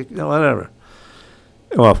kinds of sugar, you know, whatever.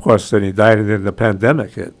 And, well, of course, then he died and then the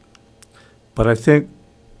pandemic hit. But I think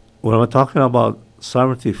when I'm talking about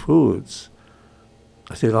sovereignty foods,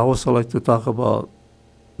 I think I also like to talk about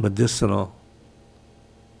medicinal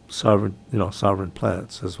sovereign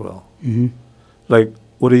plants as well. Mm-hmm. Like,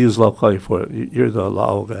 what do you use laukai for? You're the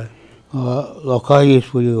Lao guy. Laukai is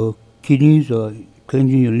for your kidneys,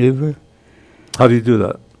 cleansing your liver. How do you do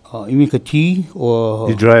that? You make a tea, or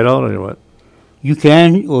You dry it out or what? you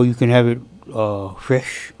can, or you can have it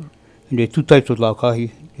fresh. And there are two types of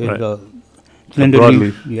laukai. There's Right. the slender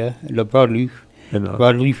broadleaf. yeah, and the broadleaf. And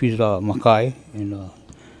Broadleaf is makai, and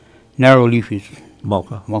narrow leaf is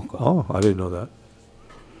Mauka. mauka. Oh, I didn't know that.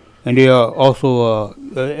 And they are also,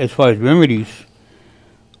 as far as remedies,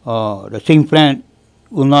 the same plant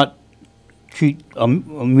will not treat a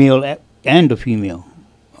male and a female.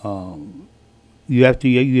 You have to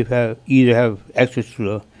either have access to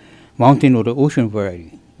the mountain or the ocean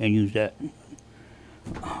variety and use that.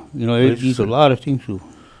 You know, it needs a lot of things too.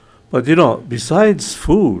 But you know, besides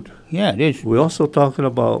food, Yeah, there's we're also talking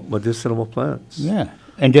about medicinal plants. yeah,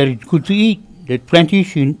 and that it's good to eat. That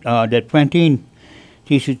plantain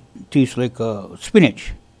tastes like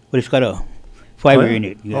spinach, but it's got a fiber Oh, yeah? in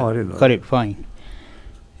it. You Oh, I gotta didn't know cut that. it fine.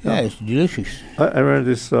 Yeah, it's delicious. I remember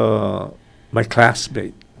this, my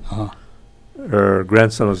classmate, Uh-huh. her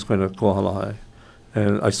grandson was going to go Hawaii.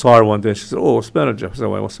 And I saw her one day. She said, oh, what's the matter, Jeff? I said,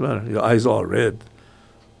 why, what's the matter? Your eyes all red.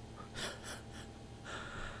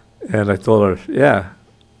 And I told her, yeah.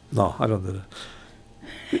 No, I don't do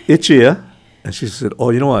that. Itchy, yeah? And she said,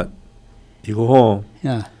 oh, you know what? You go home,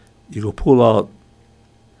 Yeah. you go pull out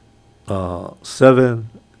 7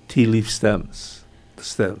 tea leaf stems. The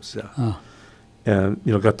stems, yeah. Oh, And,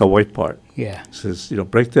 you know, got the white part. yeah. Says, you know,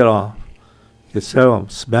 break that off. Get 7,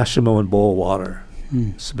 smash them in a bowl of water.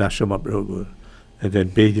 Mm. Smash them up real good. And then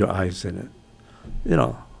bathe your eyes in it. You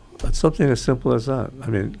know, it's something as simple as that. I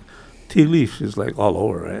mean, tea leaf is like all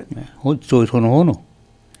over, right? Yeah. So it's hono.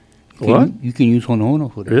 What? You can use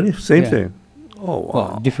hono for that. Really? Same Yeah. thing. Oh, wow.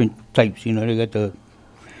 Well, different types. You know, they got the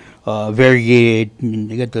variegated, and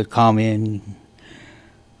they got the common.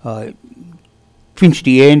 Pinch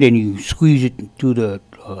the end and you squeeze it until the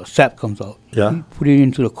sap comes out. Yeah. You put it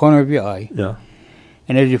into the corner of your eye, Yeah.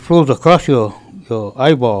 and as it flows across your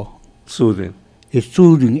eyeball, Soothing. it's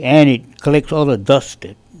soothing and it collects all the dust,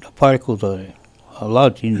 the particles are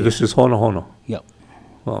lodged in there. This is hono hono. Yep.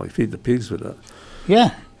 Well, we feed the pigs with that.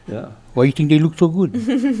 Yeah. Yeah. Why you think they look so good?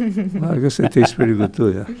 Well, I guess it tastes pretty good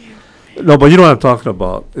too, yeah. No, but you know what I'm talking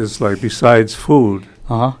about. It's like besides food,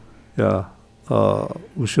 Uh huh. yeah,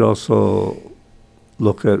 we should also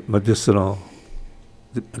look at medicinal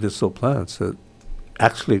plants that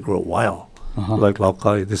actually grow wild, Uh-huh. like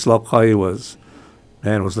laukai. This laukai was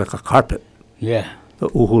like a carpet. Yeah. The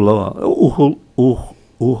uhaloa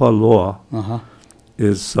Uh huh.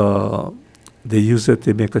 is, they use it,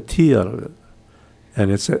 they make a tea out of it,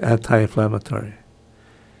 and it's an anti-inflammatory.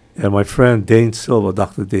 And my friend Dane Silva,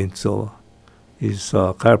 Dr. Dane Silva, he's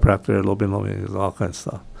a chiropractor, Lomi, he's all kinds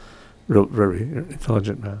of stuff. Very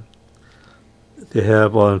intelligent man. They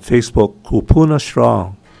have on Facebook Kupuna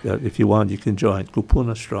Strong, that if you want, you can join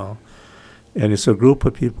Kupuna Strong. And it's a group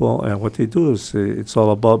of people, and what they do is it's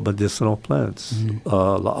all about medicinal plants,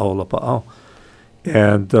 la'au lapa'au.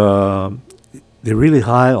 And they're really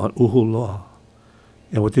high on uhuloa.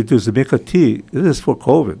 And what they do is they make a tea. This is for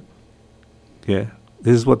COVID. Okay?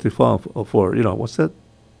 This is what they found for what's that?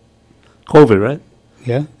 COVID, right?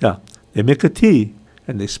 Yeah. Yeah. They make a tea,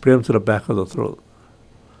 and they spray them to the back of the throat.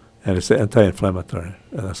 And it's anti-inflammatory,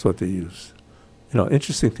 and that's what they use.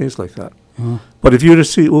 Interesting things like that. Uh-huh. But if you were to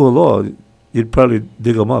see uhuloa, you'd probably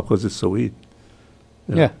dig them up because it's a weed.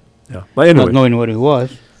 Yeah. Yeah. But anyway, Not knowing what it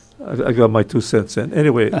was. I got my 2 cents in.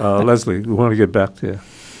 Anyway, Leslie, we want to get back to you.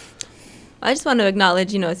 I just want to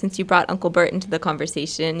acknowledge, since you brought Uncle Bert into the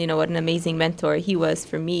conversation, what an amazing mentor he was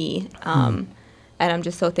for me. And I'm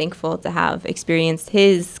just so thankful to have experienced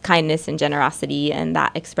his kindness and generosity and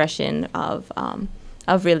that expression of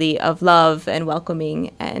love and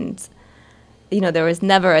welcoming. And, there was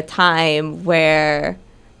never a time where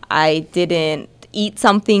I didn't eat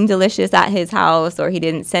something delicious at his house, or he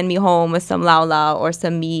didn't send me home with some laula or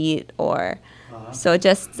some meat, or so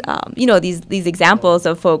just these examples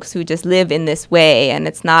of folks who just live in this way, and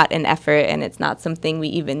it's not an effort, and it's not something we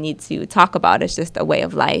even need to talk about. It's just a way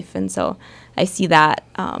of life. And so I see that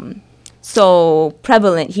so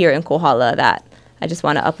prevalent here in Kohala that I just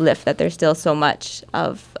want to uplift that there's still so much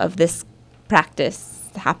of this practice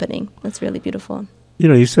happening. That's really beautiful.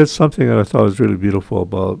 You said something that I thought was really beautiful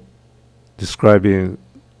about describing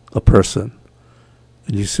a person.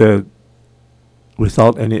 And you said,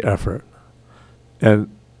 without any effort. And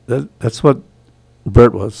that's what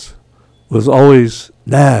Bert was always,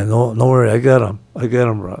 no worry, I get him,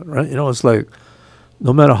 Rod, right? It's like,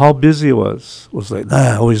 no matter how busy it was like,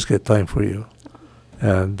 I always get time for you.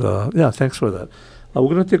 And, thanks for that. We're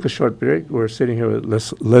going to take a short break. We're sitting here with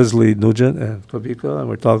Leslie Nugent and Kavika, and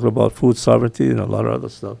we're talking about food sovereignty and a lot of other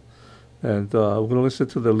stuff. And we're going to listen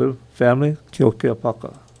to the Lim family,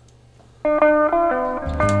 Keokeapaka.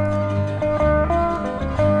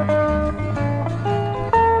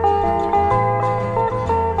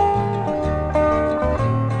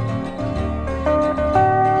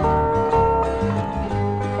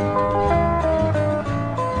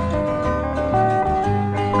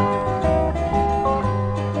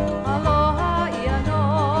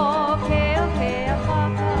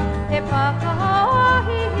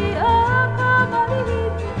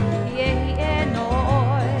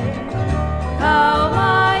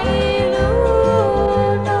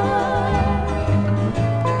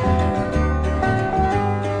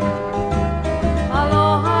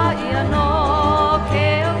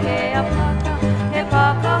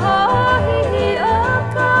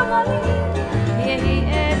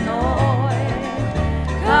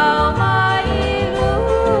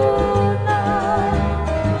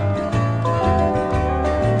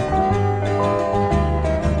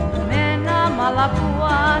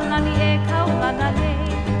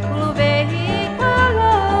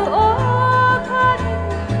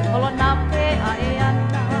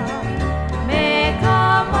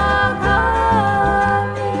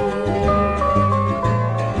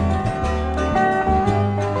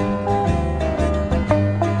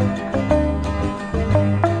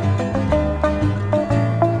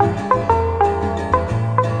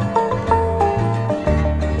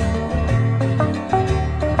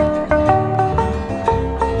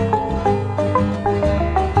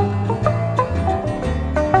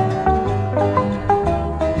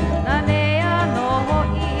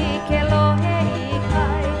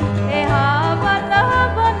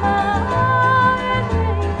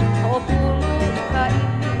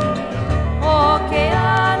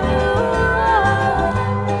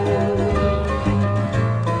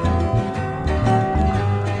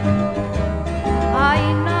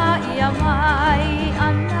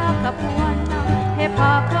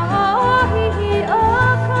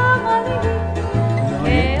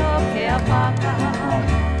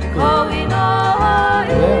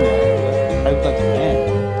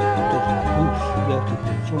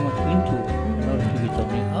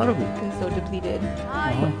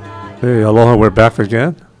 Hey, aloha, we're back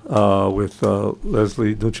again with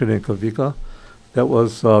Leslie Nugent and Kavika. That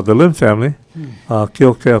was the Lim family,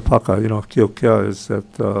 Keokeapaka. Keokea is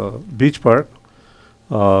at Beach Park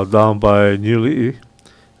down by Niuli'i.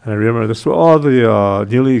 And I remember this were all the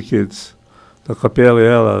Niuli'i kids, the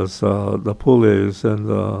Kapeleelas, the Pules, and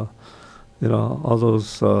all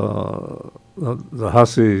those, the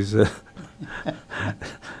Hussies, and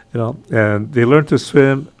they learned to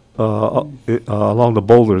swim along the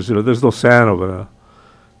boulders. There's no sand over there.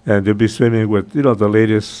 And they'll be swimming with, the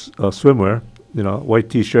latest swimwear, white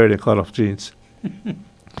T-shirt and cut-off jeans.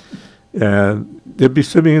 And, they'd be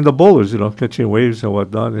swimming in the boulders, catching waves and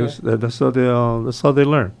whatnot. That's how they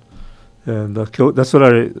learn. And that's what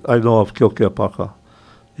I know of Kilkea-Paka.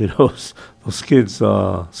 Those kids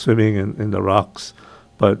swimming in the rocks.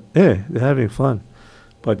 But, hey, they're having fun.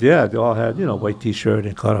 But, yeah, they all had, white T-shirt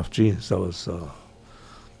and cut-off jeans. That was,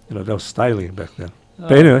 that was styling back then.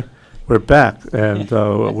 But anyway, we're back, and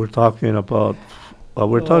we're talking about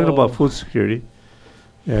food security,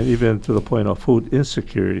 and even to the point of food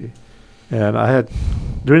insecurity. And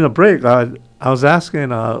during the break, I was asking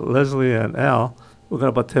Leslie and Al, we've got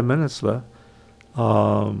about 10 minutes left,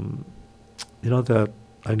 that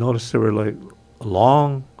I noticed there were like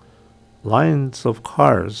long lines of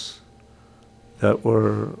cars that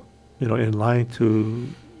were, in line to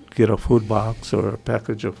get a food box or a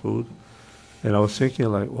package of food. And I was thinking,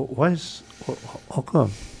 like, how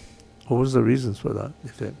come? What was the reasons for that, you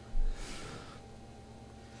think?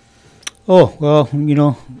 Oh, well,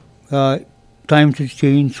 times has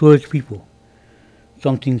changed, so has people.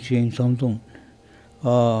 Some things change, some don't.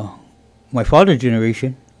 My father's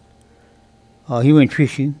generation, he went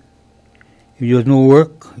fishing. If there was no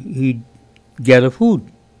work, he'd gather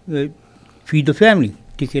food, feed the family,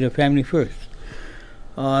 take care of the family first.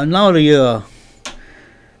 Now the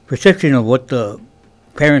perception of what the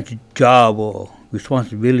parent's job or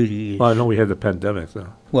responsibility is. Well, I know we had the pandemic, so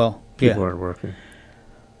Well, people yeah. aren't working.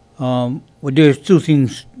 But there's still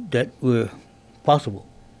things that were possible.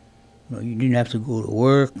 You didn't have to go to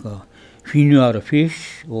work. If you knew how to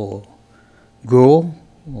fish or grow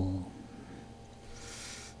or,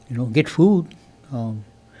 get food.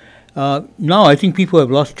 Now I think people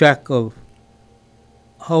have lost track of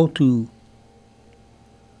how to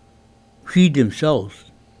feed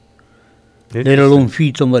themselves, let alone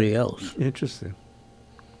feed somebody else. Interesting.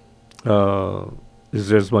 Is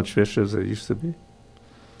there as much fish as there used to be?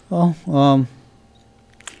 Well,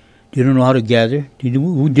 they don't know how to gather. They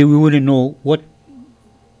wouldn't know what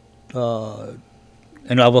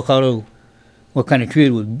an avocado, what kind of tree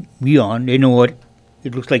it would be on. They know what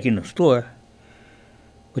it looks like in the store.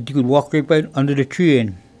 But you could walk right by under the tree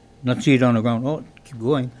and not see it on the ground. Oh, keep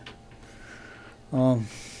going. I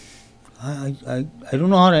don't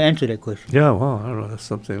know how to answer that question. Yeah, well, I don't know. That's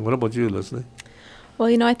something. What about you, Leslie?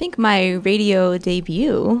 Well, I think my radio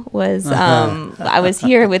debut was I was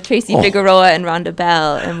here with Tracy Figueroa and Rhonda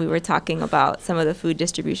Bell, and we were talking about some of the food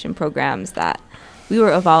distribution programs that we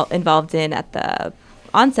were involved in at the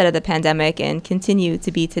onset of the pandemic and continue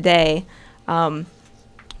to be today.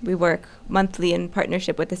 We work monthly in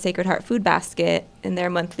partnership with the Sacred Heart Food Basket in their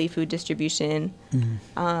monthly food distribution.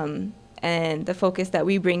 And the focus that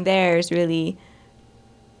we bring there is really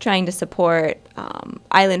trying to support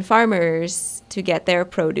island farmers to get their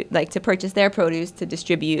produce, to purchase their produce to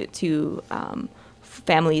distribute to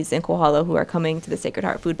families in Kohala who are coming to the Sacred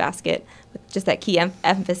Heart Food Basket, with just that key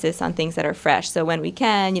emphasis on things that are fresh. So when we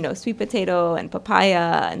can, sweet potato and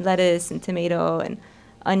papaya and lettuce and tomato and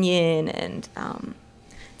onion and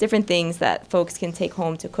different things that folks can take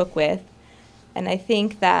home to cook with. And I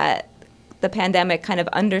think that the pandemic kind of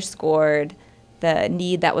underscored the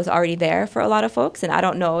need that was already there for a lot of folks. And I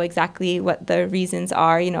don't know exactly what the reasons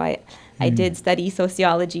are. I did study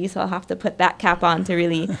sociology, so I'll have to put that cap on to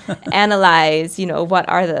really analyze, what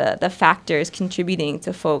are the factors contributing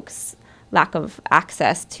to folks' lack of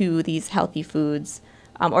access to these healthy foods,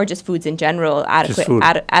 or just foods in general,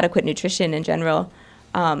 adequate nutrition in general.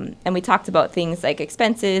 And we talked about things like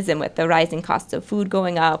expenses and with the rising costs of food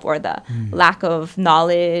going up, or the lack of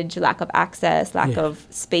knowledge, lack of access, lack of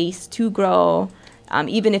space to grow.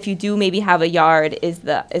 Even if you do maybe have a yard, is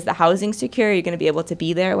the housing secure? You're going to be able to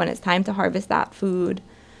be there when it's time to harvest that food.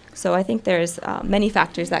 So I think there's many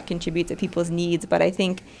factors that contribute to people's needs. But I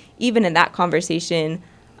think even in that conversation,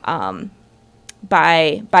 by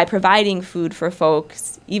providing food for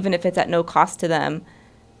folks, even if it's at no cost to them,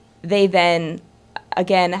 they then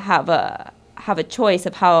again have a choice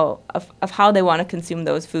of how they want to consume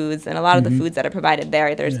those foods. And a lot of the foods that are provided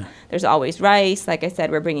there's always rice. Like I said,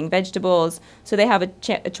 we're bringing vegetables, so they have a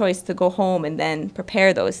choice to go home and then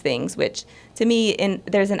prepare those things, which to me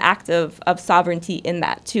there's an act of sovereignty in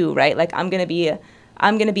that too, right? Like I'm going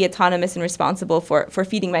to be autonomous and responsible for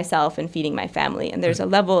feeding myself and feeding my family, and there's a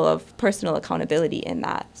level of personal accountability in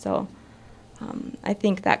that. So I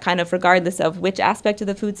think that kind of regardless of which aspect of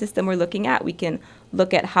the food system we're looking at, we can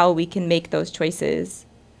look at how we can make those choices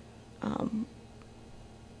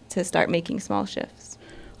to start making small shifts.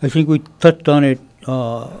 I think we touched on it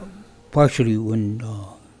partially when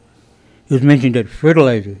it was mentioned that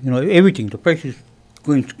fertilizer, everything, the price is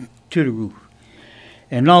going to the roof.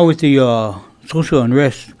 And now with the social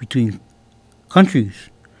unrest between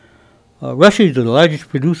countries, Russia is the largest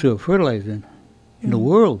producer of fertilizer in the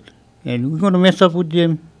world, and we're going to mess up with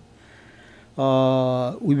them.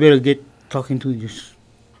 We better get talking to this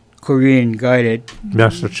Korean guy that,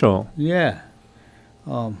 Master Cho. yeah.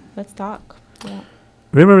 Let's talk. Yeah.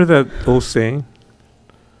 Remember that old saying?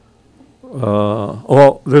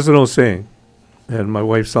 Well, there's an old saying, and my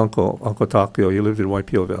wife's uncle, Uncle Takio, he lived in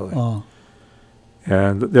Waipio Valley.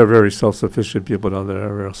 And they're very self-sufficient people down there,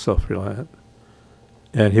 they're very self-reliant.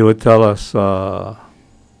 And he would tell us, no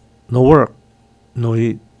work, no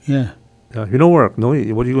eat. Yeah. You don't work, no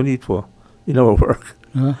eat. What are you going to eat for? You never work.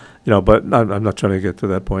 Uh, But I'm not trying to get to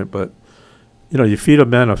that point, but, you feed a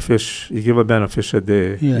man a fish, you give a man a fish a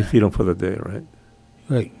day, Yeah. you feed him for the day, right?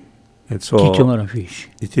 right. And so Teach them how to fish.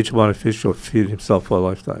 you teach him how to fish, he'll feed himself for a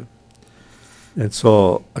lifetime. And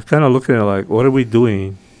so I kind of look at it like, what are we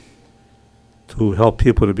doing to help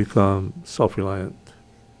people to become self-reliant?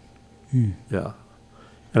 Mm. Yeah.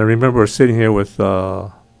 And I remember sitting here with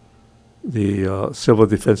the Civil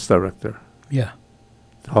Defense Director, Yeah.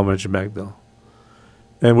 Talmadge Magdal.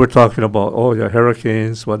 And we're talking about,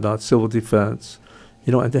 hurricanes, whatnot, civil defense.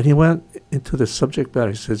 And then he went into the subject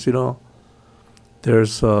matter. He says,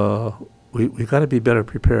 there's, we got to be better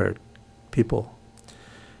prepared, people.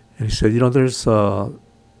 And he said,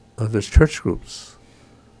 there's church groups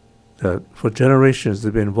that for generations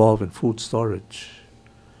they've been involved in food storage.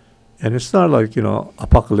 And it's not like,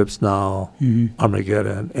 apocalypse now, Mm-hmm.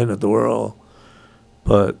 Armageddon, end of the world.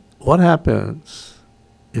 But what happens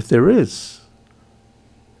if there is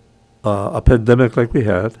a pandemic like we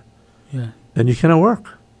had, Yeah. and you cannot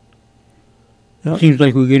work? Yeah. Seems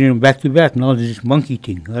like we're getting them back to back. Now there's this monkey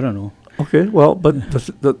thing. I don't know. Okay, well, but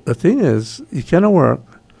the thing is, you cannot work,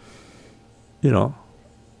 Yeah.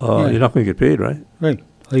 you're not going to get paid, right? Right.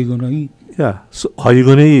 How you going to eat? Yeah. So how are you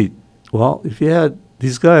going to eat? Well, if you had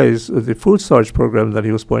these guys, the food storage program that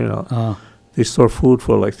he was pointing out, they store food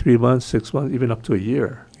for like 3 months, 6 months, even up to a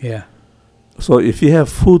year. Yeah. So if you have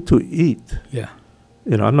food to eat, Yeah.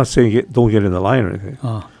 I'm not saying don't get in the line or anything,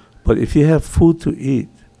 but if you have food to eat,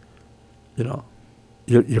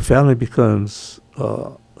 your family becomes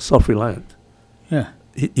self-reliant. Yeah.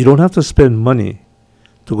 You don't have to spend money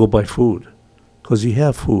to go buy food, because you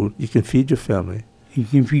have food. You can feed your family. You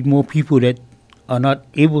can feed more people that are not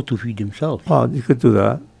able to feed themselves. You could do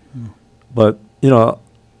that. But,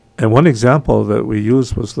 and one example that we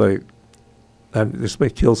used was like, and this may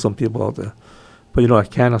kill some people out there, but a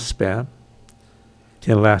can of Spam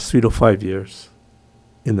can last 3 to 5 years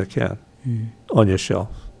in the can on your shelf.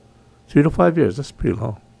 3 to 5 years, that's pretty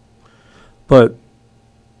long. But,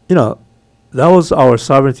 that was our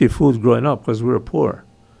sovereignty food growing up because we were poor.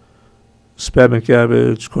 Spam and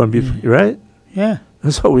cabbage, corned beef, right? Yeah.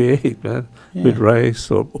 That's what we ate, man. Yeah. With rice,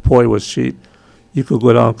 or poi was cheap. You could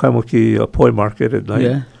go down Kaimuki poi market at night.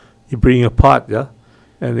 Yeah. You bring a pot, yeah?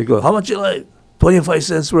 And they go, how much you like? 25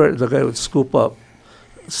 cents worth. The guy would scoop up,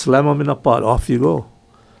 slam them in a pot, off you go.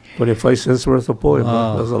 25 cents worth of poi, man.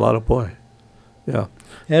 Wow. That's a lot of poi. Yeah.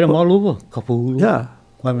 Had them all over. Kapahulu. Yeah.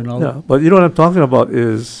 Waimanalo. Yeah. But what I'm talking about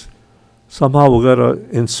is somehow we got to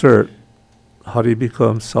insert how do you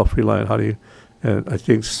become self-reliant? And I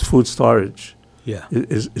think food storage Yeah.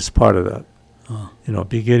 is part of that. Uh,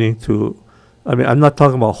 Beginning to, I'm not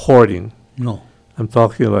talking about hoarding. no. I'm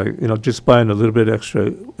talking like, just buying a little bit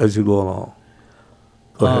extra as you go along.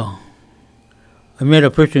 Go ahead. I met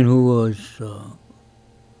a person who was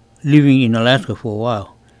living in Alaska for a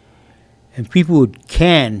while, and people would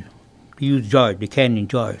use jars, they can in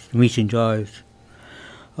jars, mason jars,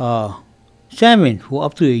 salmon for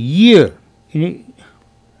up to a year. And he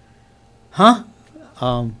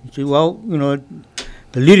said, well,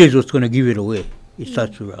 the lid is what's going to give it away. It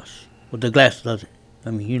starts with us, but the glass doesn't.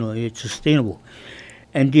 It's sustainable.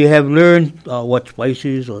 And they have learned what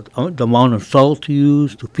spices or the amount of salt to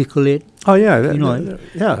use to pickle it. Oh, yeah.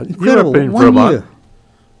 incredible. You're up in 1 Vermont, year.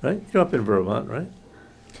 right? You're up in Vermont, right?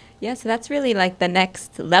 Yeah, so that's really like the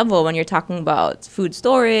next level when you're talking about food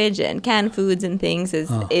storage and canned foods and things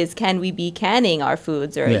is can we be canning our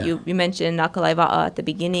foods? Or Yeah. you mentioned Nakalaiva'a at the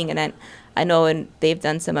beginning, and then I know and they've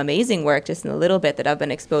done some amazing work just in a little bit that I've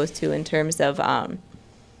been exposed to in terms of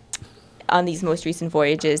on these most recent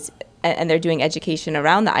voyages, and they're doing education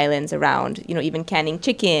around the islands around, even canning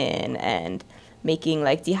chicken and making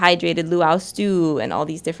like dehydrated luau stew and all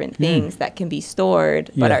these different things that can be stored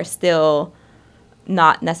but Yeah. are still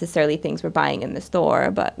not necessarily things we're buying in the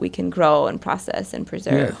store, but we can grow and process and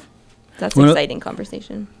preserve. That's an Well, exciting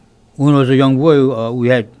conversation. When I was a young boy, we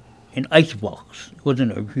had an ice box. It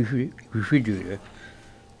wasn't a refrigerator.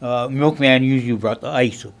 Milkman usually brought the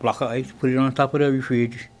ice, a block of ice, put it on top of the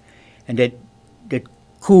fridge, and that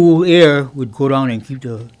cool air would go down and keep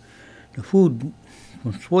the food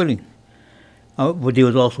from spoiling. But there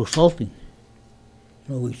was also salting.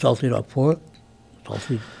 We salted our pork,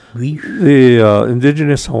 salted beef. The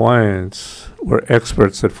indigenous Hawaiians were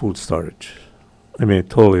experts at food storage. I mean,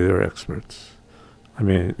 totally, they were experts. I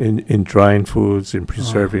mean, in drying foods, in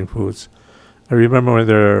preserving foods. I remember when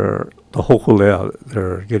the hokulea,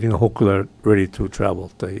 they're getting the hokulea ready to travel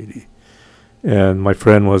to Haiti. And my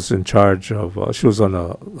friend was in charge of, she was on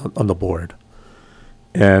the board.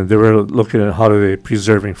 And they were looking at how do they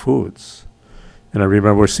preserving foods. And I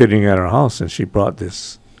remember sitting at her house and she brought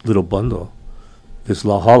this little bundle, this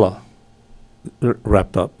lahala,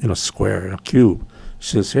 wrapped up in a square, in a cube.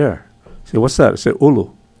 She says, here. I said, what's that? I said,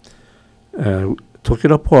 ulu. And took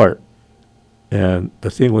it apart. And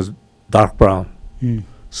the thing was dark brown. Mm.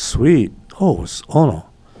 Sweet. Oh, it's ono.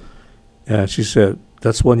 And she said,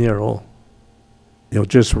 that's 1 year old.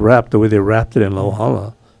 Just wrapped the way they wrapped it in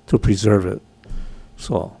lahala to preserve it.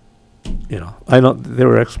 So, I know they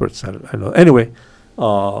were experts at it. I know. Anyway,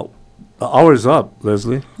 the hour's up,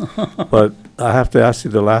 Leslie. But I have to ask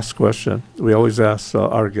you the last question. We always ask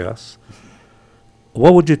our guests.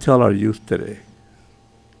 What would you tell our youth today?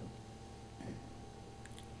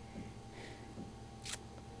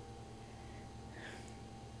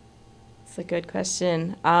 It's a good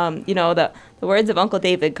question. The words of Uncle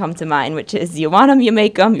David come to mind, which is, you want them, you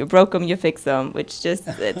make them, you broke them, you fix them, which just,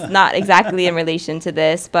 it's not exactly in relation to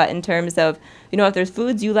this, but in terms of, if there's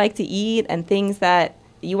foods you like to eat and things that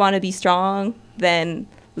you want to be strong, then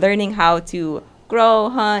learning how to grow,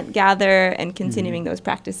 hunt, gather, and continuing those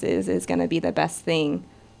practices is going to be the best thing,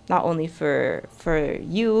 not only for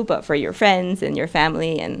you, but for your friends and your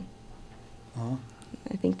family. And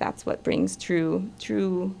I think that's what brings true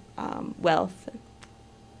wealth.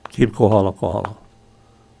 Keep kohala.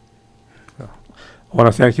 Yeah. I want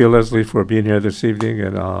to thank you, Leslie, for being here this evening.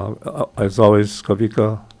 And as always,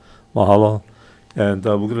 Kavika, mahalo. And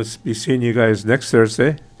we're going to be seeing you guys next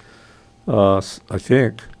Thursday, I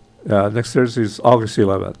think. Next Thursday is August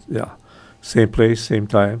 11th. Yeah. Same place, same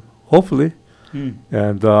time, hopefully. Mm.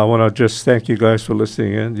 And I want to just thank you guys for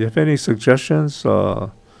listening in. Do you have any suggestions?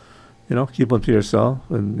 Keep them to yourself.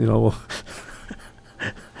 And,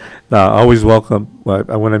 I always welcome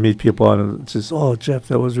when I meet people and it says, oh, Jeff,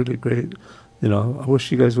 that was really great. I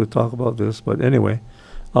wish you guys would talk about this. But anyway,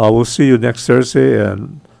 we'll see you next Thursday.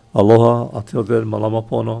 And aloha. Until then, malama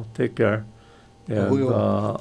pono. Take care. And